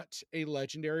not a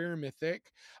legendary or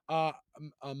mythic,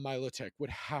 Milotic would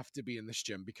have to be in this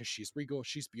gym because she's regal,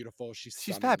 she's beautiful, she's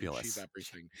stunning, fabulous. she's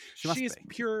everything. She must She's be.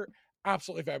 pure,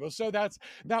 absolutely fabulous. So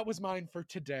that was mine for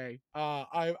today.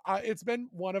 It's been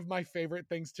one of my favorite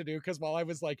things to do because while I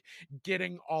was like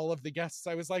getting all of the guests,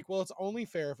 I was like, well, it's only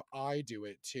fair if I do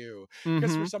it too.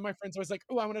 Because for some of my friends, I was like,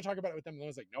 oh, I want to talk about it with them, and I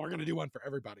was like, no, we're gonna do one for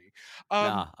everybody.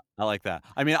 Nah, I like that.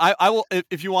 I mean, I will,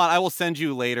 if you want, I will send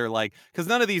you later, like, because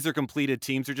none of these are completed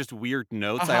teams, they're just weird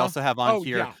notes I also have on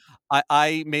here. Yeah.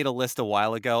 I made a list a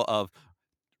while ago of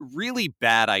really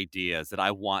bad ideas that I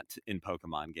want in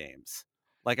Pokemon games.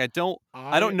 Like, I don't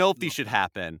know if these should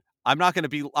happen. I'm not going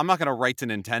to write to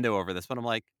Nintendo over this, but I'm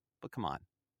like, but come on.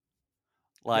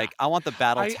 Like, I want the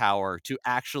Battle Tower to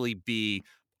actually be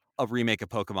a remake of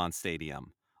Pokemon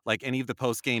Stadium. like any of the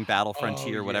post-game Battle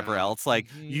Oh Frontier, whatever yeah. else. Like,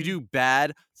 you do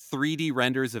bad 3D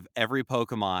renders of every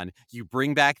Pokemon, you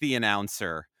bring back the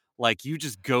announcer, like, you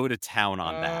just go to town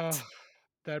on Uh, that.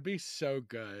 that'd be so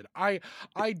good. I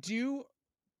do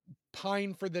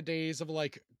pine for the days of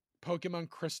like Pokemon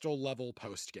Crystal level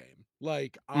post game.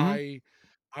 Like Mhm.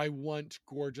 I want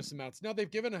gorgeous amounts. Now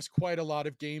they've given us quite a lot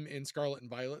of game in Scarlet and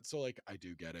Violet, so like I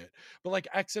do get it. But like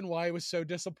X and Y was so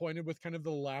disappointed with kind of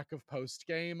the lack of post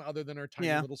game other than our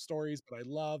tiny Yeah. little stories, but I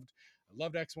loved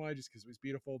X and Y just because it was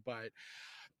beautiful. But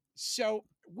so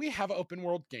we have open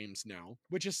world games now,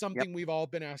 which is Yep. something we've all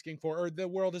been asking for, or the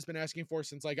world has been asking for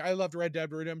since like I loved Red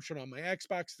Dead Redemption on my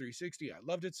Xbox 360. I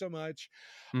loved it so much.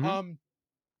 Mhm. Um,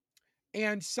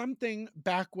 and something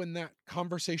back when that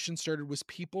conversation started was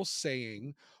people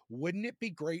saying, wouldn't it be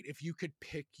great if you could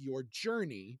pick your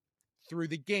journey through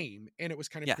the game and it was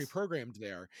kind of Yes. pre-programmed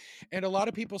there? And a lot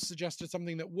of people suggested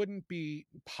something that wouldn't be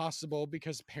possible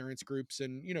because parents groups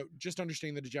and, you know, just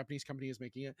understanding that a Japanese company is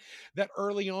making it, that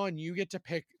early on you get to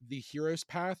pick the hero's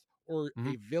path or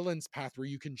Mhm. a villain's path where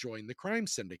you can join the crime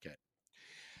syndicate.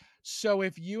 So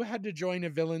if you had to join a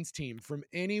villains team from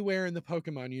anywhere in the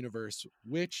Pokemon universe,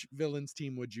 which villains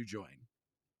team would you join?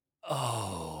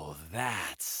 Oh,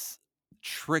 that's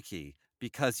tricky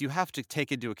because you have to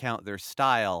take into account their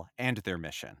style and their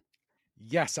mission.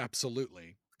 Yes,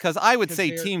 absolutely. Because I would Because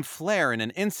say they're Team Flare in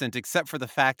an instant, except for the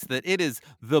fact that it is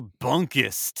the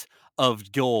bunkest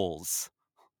of goals.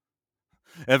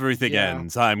 Everything yeah.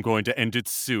 ends. I'm going to end it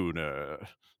sooner.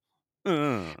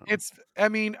 Uh. It's I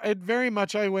mean, it very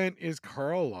much I went, is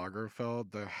Karl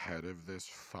Lagerfeld the head of this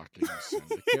fucking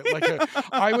syndicate? Like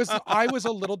I was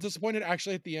a little disappointed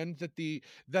actually at the end that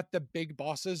the big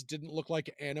bosses didn't look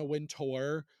like Anna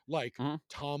Wintour, like Mhm.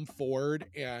 Tom Ford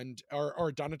and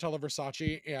or Donatella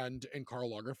Versace and Karl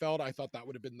Lagerfeld. I thought that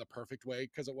would have been the perfect way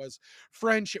because it was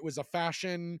French, it was a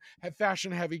fashion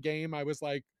heavy game. I was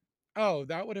like, oh,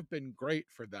 that would have been great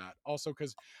for that. Also,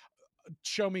 because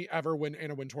show me ever when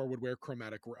Anna Wintour would wear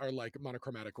chromatic or like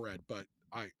monochromatic red, but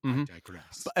I Mhm.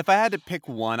 digress. But if I had to pick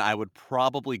one, I would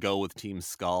probably go with Team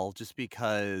Skull, just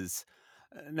because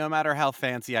no matter how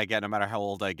fancy I get, no matter how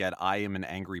old I get, I am an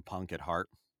angry punk at heart.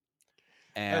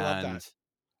 I love that.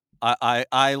 And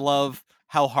I love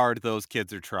how hard those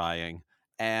kids are trying.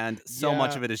 And so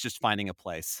much Yeah, of it is just finding a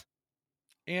place.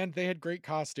 and they had great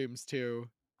costumes too.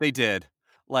 They did.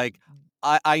 Like,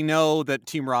 I know that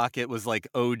Team Rocket was like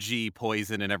OG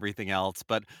Poison and everything else,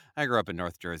 but I grew up in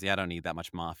North Jersey. I don't need that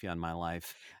much mafia in my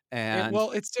life. And And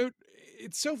well, it's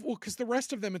so well because the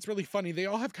rest of them, it's really funny. They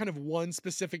all have kind of one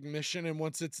specific mission, and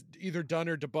once it's either done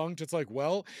or debunked, it's like,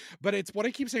 well, but it's what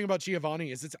I keep saying about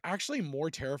Giovanni is it's actually more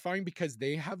terrifying because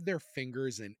they have their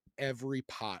fingers in every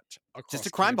pot just a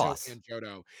across crime Kanto boss. and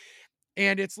Johto.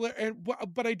 And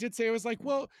but I did say I was like,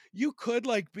 well, you could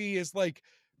like be as like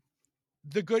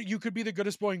you could be the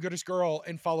goodest boy and goodest girl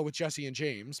and follow with Jesse and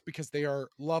James because they are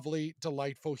lovely,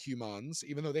 delightful humans.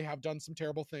 Even though they have done some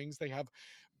terrible things, So they have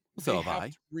have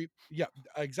I. to reap. Yeah,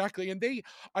 exactly. And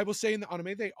I will say in the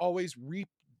anime, they always reap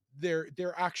their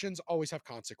actions always have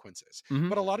consequences. Mhm.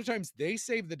 But a lot of times they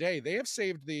save the day. They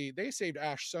saved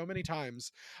Ash so many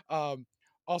times.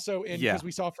 Also, in Yeah. because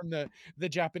we saw from the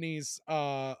Japanese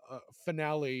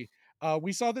finale,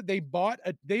 we saw that they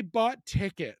bought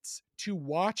tickets to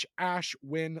watch Ash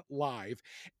win live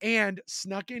and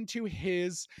snuck into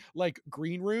his like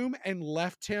green room and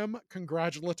left him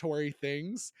congratulatory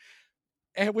things,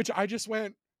 and which I just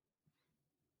went,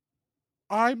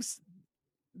 I'm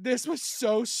this was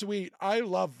so sweet. I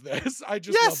love this. I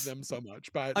just love Yes. them so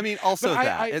much. But I mean, but also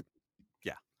that. I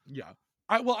Yeah. yeah.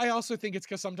 I also think it's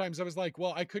because sometimes I was like,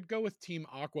 well, I could go with Team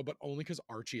Aqua, but only because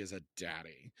Archie is a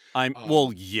daddy.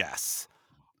 Well, Um, yes.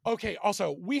 okay,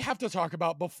 also we have to talk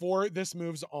about before this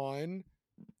moves on.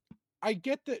 I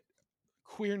get that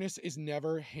queerness is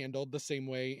never handled the same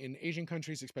way in Asian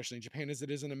countries, especially in Japan, as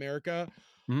it is in America.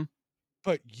 Mhm.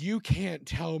 But you can't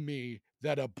tell me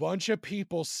that a bunch of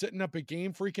people sitting up a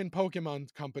Game Freak and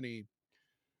Pokemon company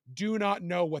do not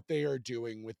know what they are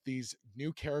doing with these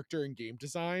new character and game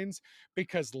designs,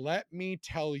 because let me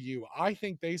tell you, I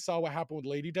think they saw what happened with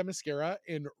Lady Demascara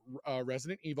in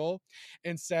Resident Evil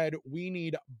and said we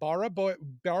need Bara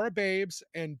babes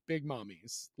and big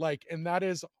mommies, like, and that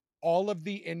is all of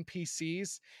the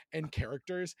NPCs and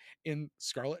characters in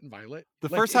Scarlet and Violet. The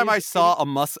Like first time I it saw is. a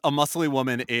muscly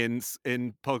woman in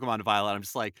Pokemon Violet, I'm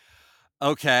just like,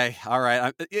 okay, all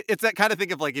right. It's that kind of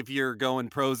thing of like if you're going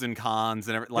pros and cons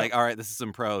and Yep. like, all right, this is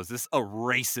some pros. This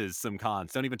erases some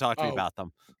cons. Don't even talk to me Oh, about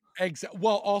them.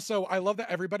 Well, also, I love that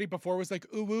everybody before was like,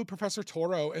 "Ooh, woo, Professor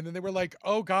Toro," and then they were like,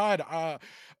 "Oh God,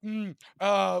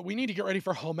 we need to get ready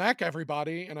for home ec,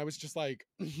 everybody." And I was just like,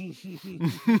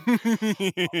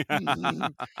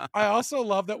 I also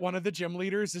love that one of the gym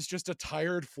leaders is just a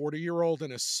tired 40-year-old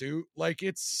in a suit. Like,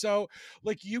 it's so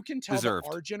like you can tell that Deserved.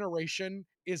 our generation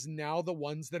is now the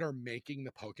ones that are making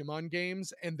the Pokemon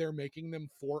games, and they're making them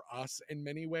for us in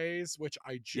many ways, which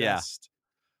I Yeah. just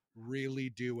really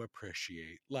do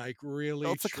appreciate. Like,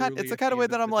 Well, really, it's truly, the at kind the of way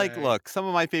end of that I'm the like, day. look, some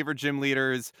of my favorite gym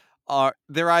leaders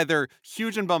they're either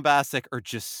huge and bombastic or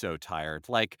just so tired.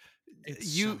 Like It's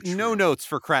you so no true. notes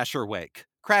for Crash or Wake.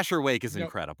 Crash or Wake is No,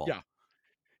 incredible. yeah,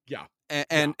 yeah,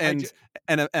 And yeah. and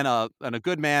and and a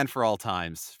good man for all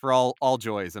times, for all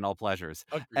joys and all pleasures.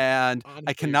 Agreed. And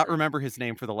I Honestly cannot agreed. remember his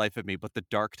name for the life of me, but the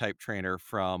dark type trainer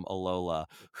from Alola,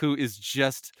 who is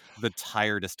just the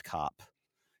tiredest cop.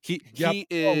 He Yep. he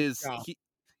Oh, is yeah.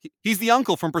 he's the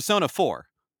uncle from Persona 4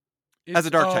 as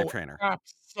a dark type Oh, trainer.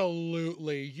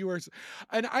 absolutely.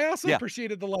 And I also Yeah.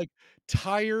 appreciated the like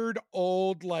tired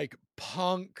old like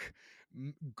punk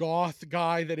goth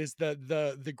guy that is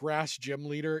the grass gym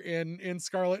leader in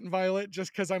Scarlet and Violet,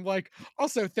 just because I'm like,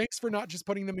 also thanks for not just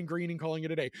putting them in green and calling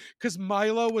it a day, because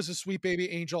Milo was a sweet baby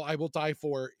angel I will die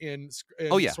for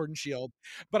Oh in yeah. Sword and Shield,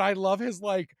 but I love his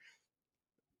like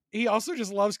he also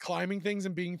just loves climbing things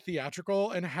and being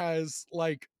theatrical and has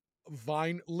like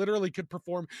Vine literally could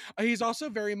perform. He's also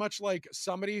very much like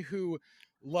somebody who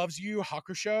loves Yu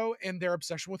Hakusho, and their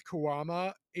obsession with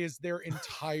Kurama is their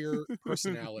entire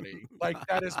personality. Like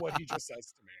that is what he just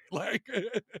says to me. Like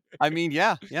I mean,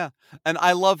 yeah, yeah. And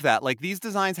I love that. Like these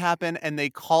designs happen and they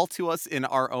call to us in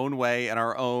our own way and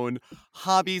our own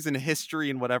hobbies and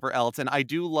history and whatever else. And I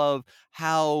do love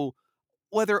how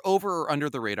whether over or under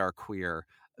the radar queer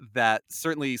that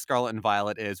certainly Scarlet and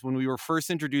Violet is. When we were first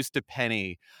introduced to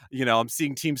Penny, I'm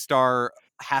seeing Team Star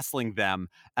hassling them,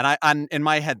 and I'm in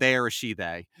my head they are a she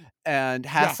they, and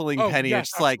yeah. hassling Oh, Penny. yes, It's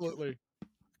just like absolutely.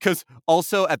 because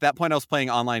also at that point I was playing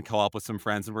online co-op with some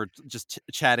friends, and we're just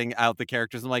chatting out the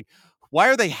characters. I'm like, why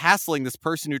are they hassling this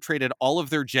person who traded all of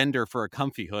their gender for a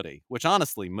comfy hoodie? Which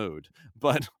honestly, mood,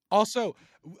 but Also,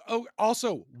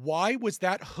 why was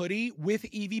that hoodie with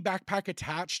Eevee backpack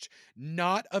attached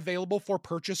not available for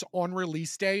purchase on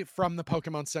release day from the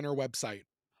Pokemon Center website?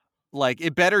 like,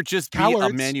 it better just be a Cowards.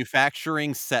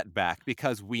 manufacturing setback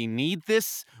because we need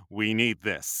this. We need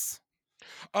this.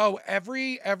 Oh,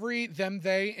 every them,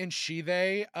 they, and she,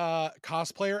 they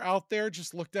cosplayer out there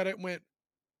just looked at it and went,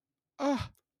 "Oh,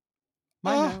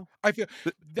 Mine oh." now. I feel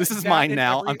This is that mine in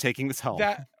now. I'm every taking this home.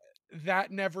 that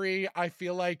that in every I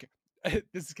feel like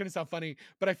this is gonna sound funny,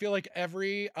 but I feel like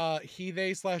every he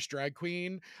they slash drag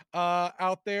queen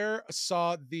out there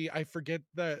saw I forget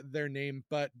their name,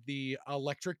 but the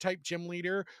electric type gym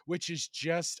leader, which is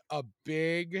just a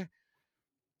big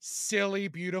silly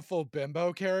beautiful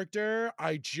bimbo character.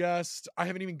 I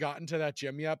haven't even gotten to that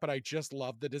gym yet, but I just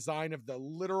love the design of the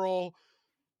literal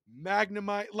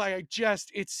Magnemite. Like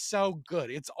it's so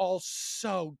good. It's all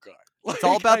so good. It's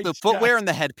all Like about I the footwear just and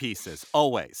the headpieces,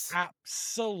 always.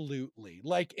 absolutely.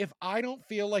 Like if I don't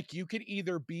feel like you could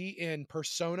either be in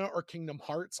Persona or Kingdom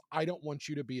Hearts, I don't want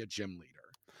you to be a gym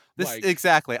leader. This Like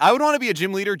exactly. I would want to be a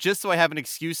gym leader just so I have an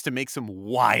excuse to make some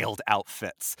wild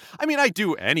outfits. I mean, I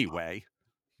do anyway,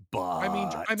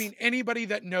 but anybody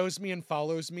that knows me and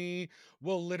follows me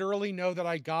will literally know that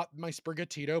I got my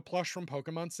Sprigatito plush from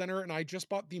Pokemon Center, and I just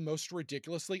bought the most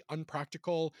ridiculously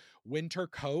unpractical winter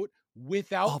coat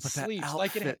oh, without but that sleeves.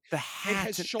 Like outfit, the it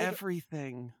has hat and shoulder.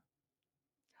 everything.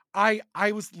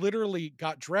 I was literally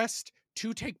got dressed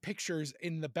to take pictures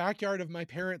in the backyard of my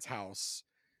parents' house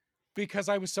because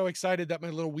I was so excited that my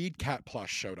little weed cat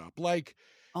plush showed up. Like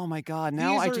Oh my god,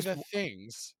 now these are the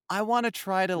things. I want to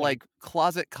try to Like like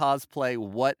closet cosplay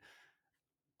what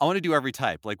I want to do every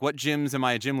type. Like what gyms am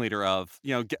I a gym leader of?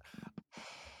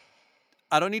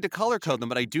 I don't need to color code them,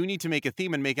 but I do need to make a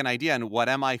theme and make an idea and what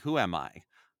am I, who am I?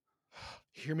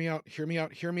 hear me out, hear me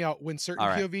out, hear me out. When Certain All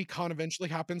right. POV con eventually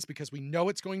happens, because we know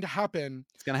it's going to happen,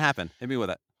 It's going to happen. Hit me with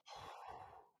it.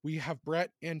 we have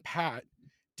Brett and Pat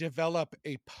develop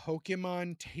a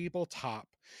Pokemon tabletop,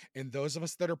 and those of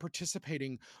us that are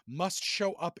participating must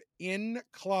show up in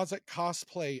closet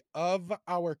cosplay of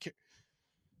our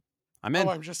I'm Oh, in.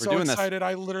 I'm just We're so doing this. excited.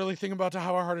 I literally think about to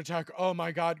have a heart attack. Oh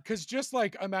my god. Because just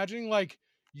like imagining like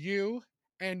you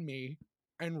and me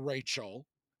and Rachel.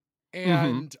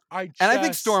 Mhm. And I And I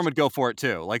think Storm just would go for it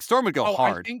too. Like Storm would go oh,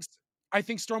 hard. I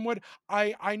think Stormwood.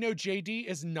 I know JD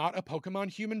is not a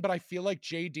Pokemon human, but I feel like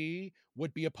JD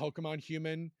would be a Pokemon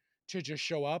human to just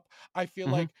show up. I feel Mhm.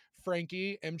 like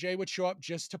Frankie, MJ would show up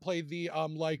just to play the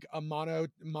like a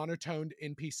monotoned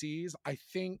NPCs. I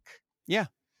think. Yeah.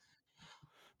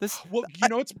 This Well, you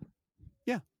know, it's.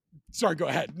 Yeah. Sorry, go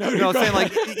ahead. No, No, I was go saying,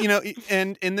 like, ahead. you know,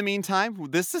 and in the meantime,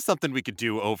 this is something we could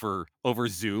do over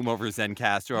Zoom, over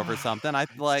Zencast, or over something. I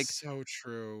like It's so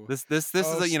true. this Oh,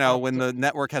 is a, you know, stop. when the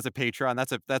network has a Patreon,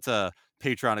 that's a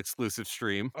Patreon exclusive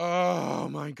stream. Oh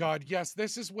my god, yes,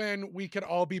 this is when we could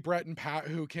all be Brett and Pat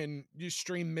who can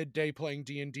stream midday playing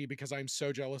D&D, because I'm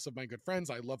so jealous of my good friends.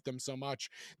 I love them so much.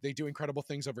 They do incredible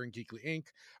things over in Geekly Inc.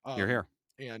 You're here.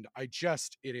 And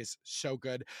it is so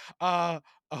good. Oh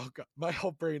god, my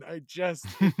whole brain, it just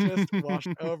washed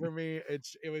over me.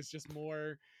 It was just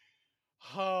more.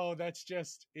 Oh, it's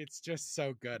just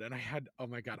so good. And oh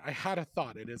my god, I had a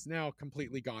thought. It is now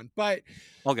completely gone. But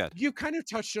All good. you kind of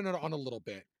touched on it on a little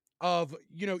bit of,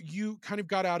 you know, you kind of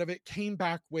got out of it, came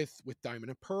back with Diamond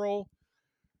and Pearl.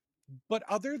 But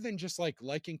other than just like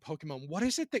liking Pokemon, what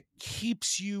is it that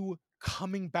keeps you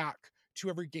coming back to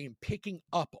every game, picking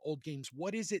up old games?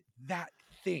 What is it, that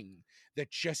thing that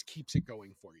just keeps it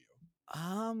going for you?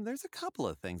 There's a couple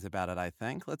of things about it, I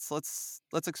think. Let's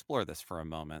explore this for a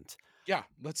moment. Yeah,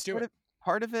 let's do it.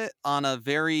 Part of it, on a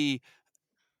very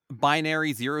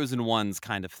binary zeros and ones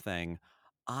kind of thing,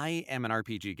 I am an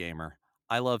RPG gamer.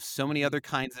 I love so many other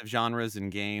kinds of genres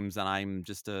and games, and I'm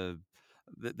just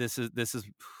this is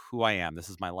who I am. This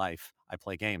is my life. I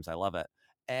play games. I love it.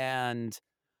 And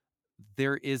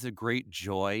there is a great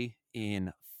joy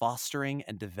in fostering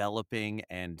and developing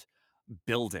and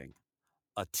building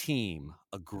a team,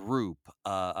 a group,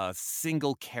 a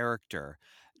single character,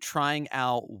 trying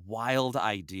out wild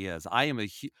ideas.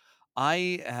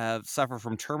 I have suffered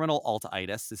from terminal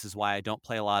alt-itis. This is why I don't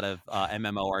play a lot of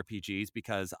MMORPGs,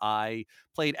 because I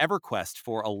played EverQuest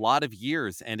for a lot of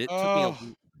years, and it took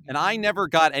me and I never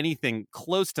got anything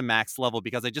close to max level,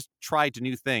 because I just tried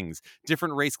new things,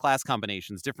 different race class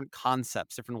combinations, different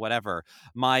concepts, different whatever.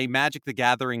 My Magic the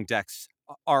Gathering decks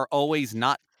are always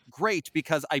not great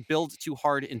because I build too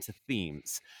hard into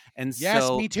themes. And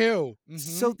yes, me too.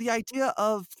 So the idea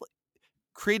of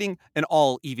creating an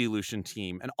all evolution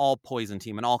team, an all poison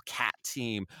team, an all cat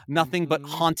team, nothing but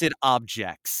haunted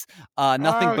objects,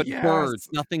 nothing but birds,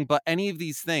 nothing but any of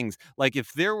these things. Like,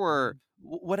 if there were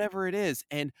whatever it is,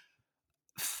 and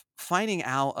finding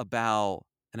out about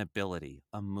an ability,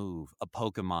 a move, a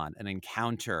Pokemon, an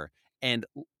encounter, and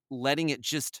letting it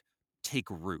just take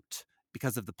root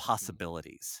because of the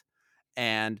possibilities.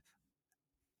 And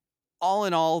all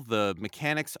in all, the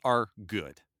mechanics are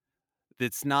good.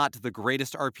 It's not the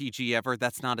greatest RPG ever.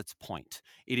 That's not its point.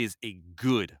 It is a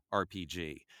good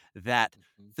RPG that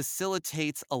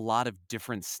facilitates a lot of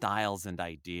different styles and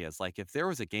ideas. Like, if there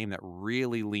was a game that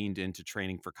really leaned into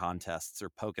training for contests, or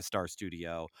PokeStar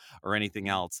Studio, or anything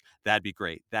else, that'd be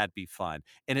great. That'd be fun.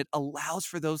 And it allows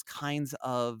for those kinds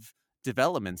of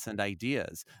developments and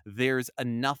ideas. There's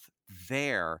enough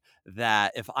there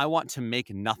that if I want to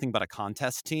make nothing but a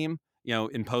contest team, you know,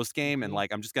 in post game, and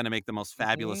like, I'm just going to make the most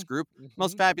fabulous group,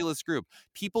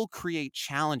 people create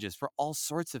challenges for all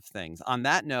sorts of things. On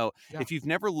that note, if you've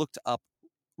never looked up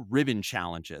ribbon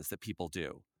challenges that people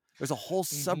do, there's a whole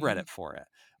subreddit for it,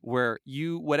 where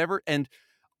and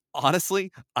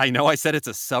honestly, I know I said it's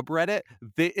a subreddit.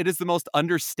 It is the most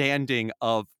understanding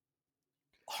of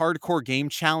hardcore game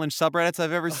challenge subreddits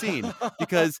I've ever seen,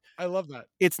 because I love that.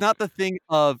 It's not the thing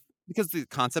of, because the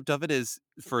concept of it is,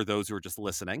 for those who are just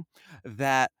listening,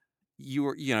 that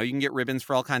you can get ribbons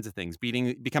for all kinds of things: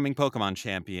 becoming Pokemon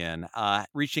champion,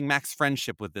 reaching max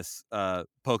friendship with this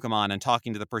Pokemon, and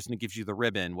talking to the person who gives you the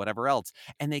ribbon, whatever else.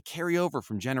 And they carry over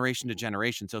from generation to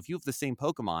generation. So if you have the same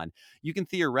Pokemon, you can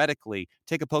theoretically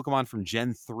take a Pokemon from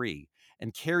Gen 3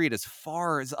 and carry it as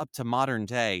far as up to modern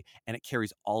day, and it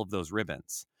carries all of those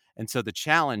ribbons. And so the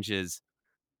challenge is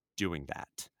doing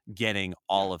that, getting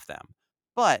all of them.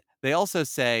 But they also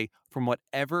say, from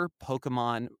whatever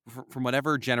Pokemon, from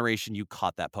whatever generation you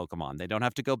caught that Pokemon, they don't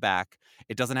have to go back.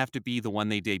 It doesn't have to be the one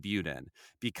they debuted in,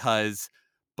 because,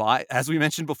 as we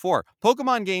mentioned before,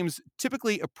 Pokemon games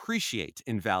typically appreciate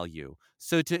in value.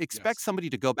 So to expect somebody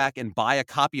to go back and buy a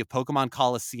copy of Pokemon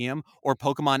Coliseum or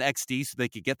Pokemon XD so they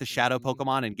could get the Shadow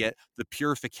Pokemon and get the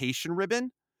Purification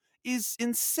ribbon is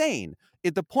insane.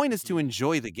 The point is to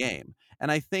enjoy the game.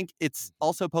 And I think it's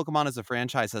also, Pokemon as a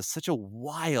franchise has such a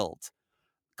wild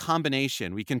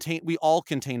combination. We all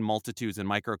contain multitudes and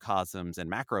microcosms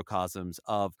and macrocosms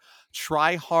of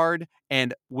try hard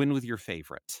and win with your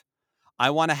favorite. I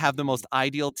want to have the most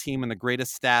ideal team and the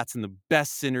greatest stats and the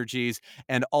best synergies.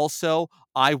 And also,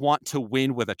 I want to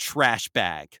win with a trash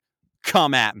bag.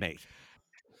 Come at me.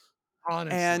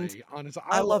 Honestly,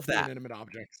 I love that. inanimate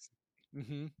objects.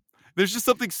 There's just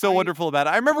something so wonderful about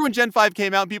it. I remember when Gen 5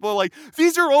 came out and people were like,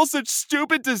 these are all such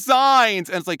stupid designs.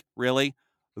 And it's like, really?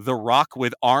 The rock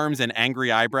with arms and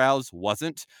angry eyebrows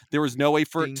wasn't? There was no way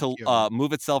for it to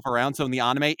move itself around. So in the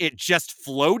anime, it just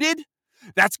floated?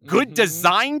 That's good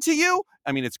design to you?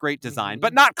 I mean, it's great design,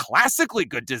 but not classically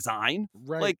good design.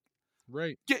 Right. Like,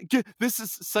 right. This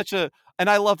is such a... And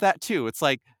I love that too. It's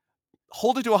like,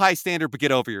 hold it to a high standard, but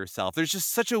get over yourself. There's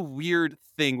just such a weird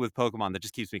thing with Pokemon that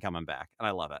just keeps me coming back. And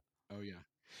I love it. Oh, yeah.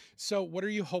 So what are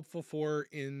you hopeful for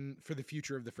the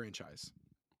future of the franchise?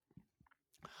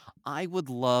 I would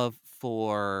love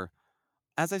for,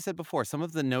 as I said before, some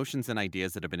of the notions and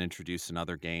ideas that have been introduced in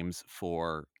other games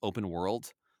for open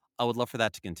world, I would love for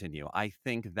that to continue. I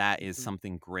think that is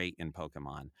something great in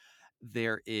Pokemon.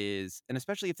 There is, and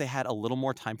especially if they had a little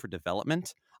more time for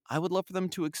development, I would love for them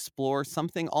to explore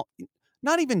something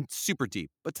not even super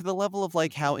deep, but to the level of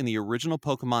like how in the original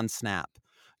Pokemon Snap,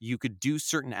 you could do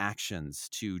certain actions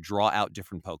to draw out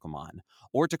different Pokemon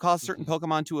or to cause certain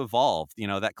Pokemon to evolve. You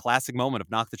know, that classic moment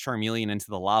of knock the Charmeleon into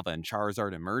the lava and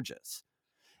Charizard emerges.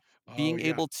 Being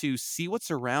able to see what's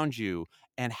around you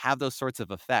and have those sorts of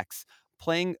effects.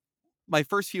 Playing my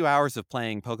first few hours of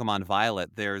playing Pokemon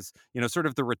Violet, there's, you know, sort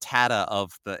of the Rattata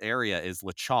of the area is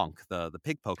Lechonk, the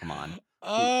pig Pokemon.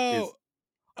 I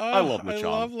love Lechonk. I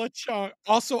love Lechonk.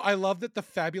 Also, I love that the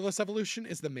fabulous evolution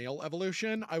is the male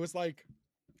evolution. I was like,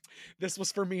 this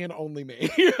was for me and only me.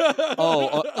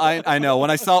 I know.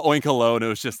 When I saw Oink alone, it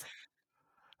was just,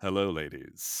 hello,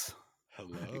 ladies.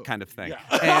 Hello. Kind of thing.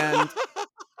 Yeah. And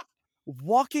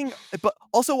walking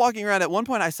around, at one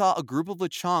point, I saw a group of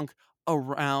Lechonk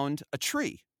around a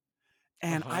tree.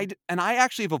 And I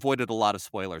actually have avoided a lot of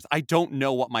spoilers. I don't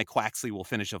know what my Quaxley will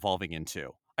finish evolving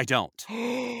into. I don't.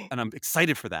 And I'm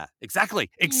excited for that.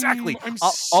 Exactly. I'm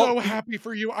so happy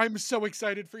for you. I'm so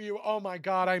excited for you. Oh my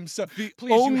God. The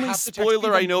only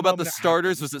spoiler I know about the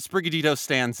starters was that Sprigatito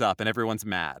stands up and everyone's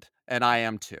mad. And I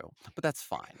am too. But that's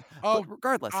fine. Oh, but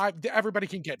regardless. Everybody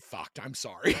can get fucked. I'm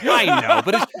sorry. I know,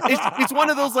 but it's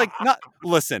one of those like,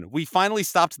 listen, we finally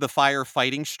stopped the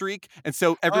firefighting streak. And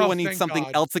so everyone needs something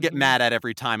else to get mad at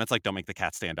every time. It's like, don't make the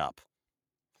cat stand up.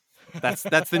 That's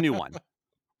the new one.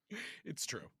 It's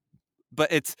true.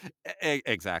 But it's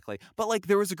exactly. But like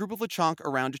there was a group of Lechonk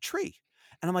around a tree.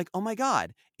 And I'm like, oh my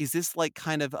God, is this like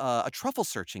kind of a truffle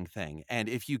searching thing? And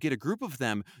if you get a group of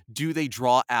them, do they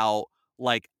draw out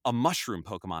like a mushroom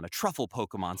Pokemon, a truffle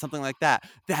Pokemon, something like that?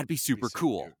 That'd be super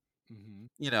cool.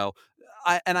 You know,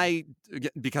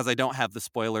 because I don't have the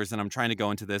spoilers and I'm trying to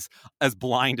go into this as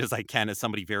blind as I can as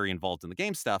somebody very involved in the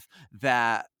game stuff,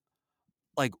 that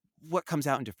like what comes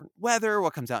out in different weather,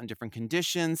 what comes out in different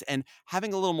conditions, and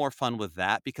having a little more fun with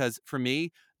that. Because for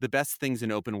me, the best things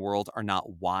in open world are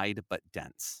not wide, but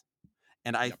dense.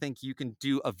 And I think you can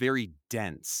do a very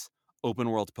dense open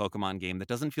world Pokemon game that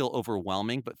doesn't feel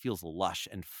overwhelming, but feels lush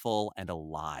and full and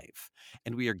alive.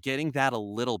 And we are getting that a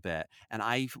little bit. And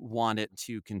I want it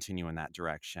to continue in that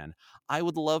direction. I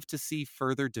would love to see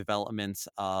further developments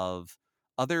of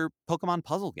other Pokemon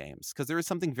puzzle games, because there is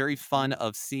something very fun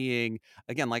of seeing,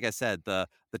 again, like I said, the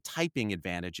typing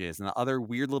advantages and the other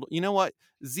weird little, you know what,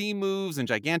 Z moves and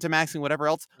Gigantamaxing, whatever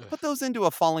else, put those into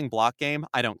a falling block game.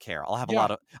 I don't care. I'll have a lot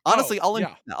of, honestly,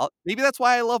 maybe that's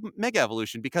why I love Mega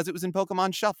Evolution, because it was in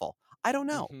Pokemon Shuffle. I don't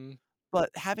know. But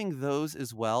having those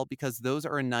as well, because those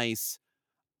are a nice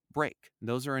break.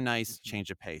 Those are a nice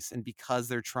change of pace. And because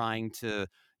they're trying to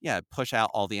push out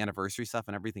all the anniversary stuff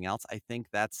and everything else, I think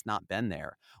that's not been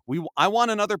there. I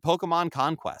want another Pokemon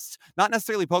Conquest. Not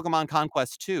necessarily Pokemon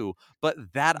Conquest 2, but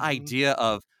that idea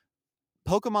of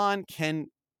Pokemon can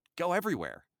go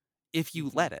everywhere if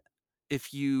you let it.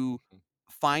 If you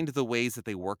find the ways that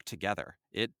they work together.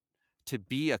 To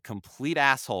be a complete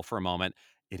asshole for a moment,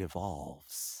 it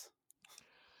evolves.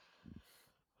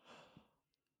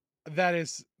 That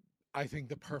is, I think,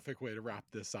 the perfect way to wrap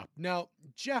this up. Now,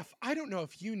 Geoff, I don't know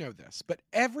if you know this, but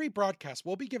every broadcast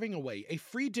we'll be giving away a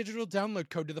free digital download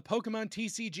code to the Pokemon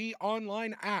TCG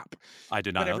online app. I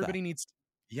did not know that.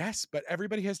 Yes, but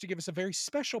everybody has to give us a very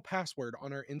special password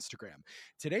on our Instagram.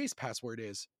 Today's password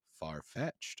is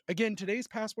far-fetched. Again, today's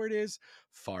password is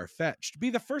far-fetched. Be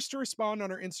the first to respond on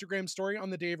our Instagram story on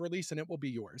the day of release, and it will be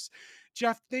yours.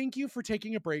 Geoff, thank you for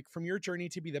taking a break from your journey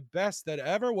to be the best that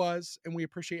ever was, and we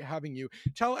appreciate having you.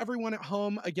 Tell everyone at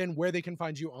home, again, where they can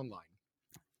find you online.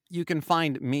 You can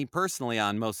find me personally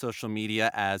on most social media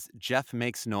as Geoff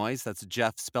Makes Noise. That's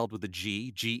Geoff spelled with a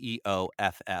G,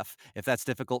 Geoff. If that's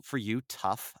difficult for you,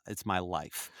 tough. It's my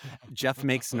life. Geoff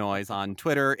Makes Noise on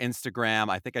Twitter, Instagram.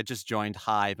 I think I just joined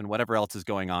Hive and whatever else is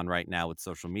going on right now with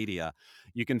social media.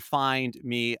 You can find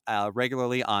me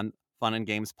regularly on Fun and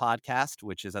Games podcast,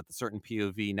 which is at the Certain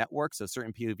POV network. So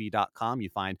certainpov.com. You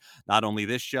find not only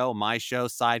this show, my show,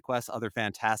 side quests, other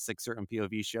fantastic Certain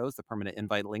POV shows, the permanent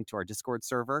invite link to our Discord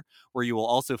server, where you will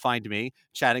also find me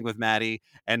chatting with Maddie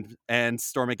and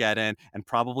Stormageddon, and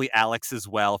probably Alex as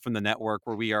well from the network,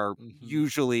 where we are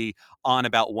usually on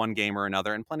about one game or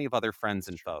another, and plenty of other friends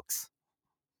and folks.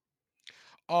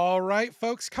 All right,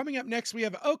 folks, coming up next, we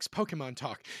have Oak's Pokemon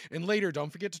Talk. And later,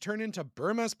 don't forget to turn into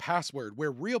Burma's Password,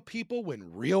 where real people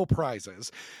win real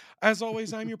prizes. As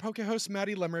always, I'm your Poke host,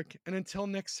 Maddie Lemrick. And until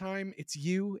next time, it's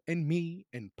you and me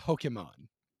and Pokemon.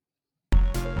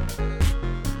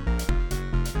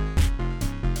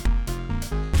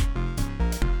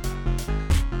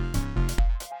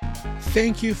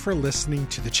 Thank you for listening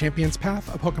to the Champion's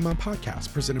Path, a Pokemon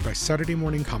podcast presented by Saturday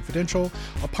Morning Confidential,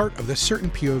 a part of the Certain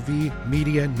POV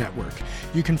Media Network.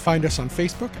 You can find us on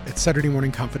Facebook at Saturday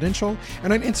Morning Confidential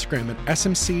and on Instagram at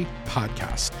SMC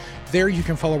Podcast. There you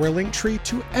can follow our link tree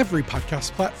to every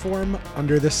podcast platform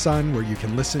under the sun where you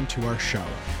can listen to our show.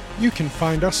 You can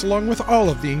find us along with all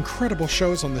of the incredible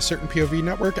shows on the Certain POV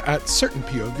Network at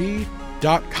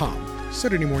certainpov.com.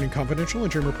 Saturday Morning Confidential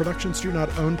and Dreamer Productions do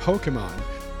not own Pokemon.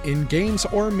 In games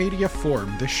or media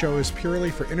form, this show is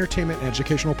purely for entertainment and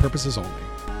educational purposes only.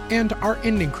 And our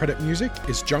ending credit music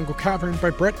is Jungle Cavern by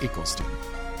Brett Eagleston.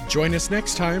 Join us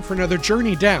next time for another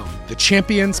journey down the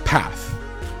Champion's Path.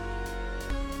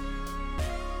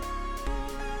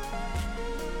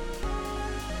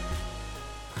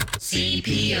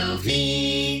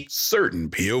 CPOV.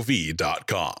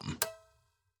 CertainPOV.com.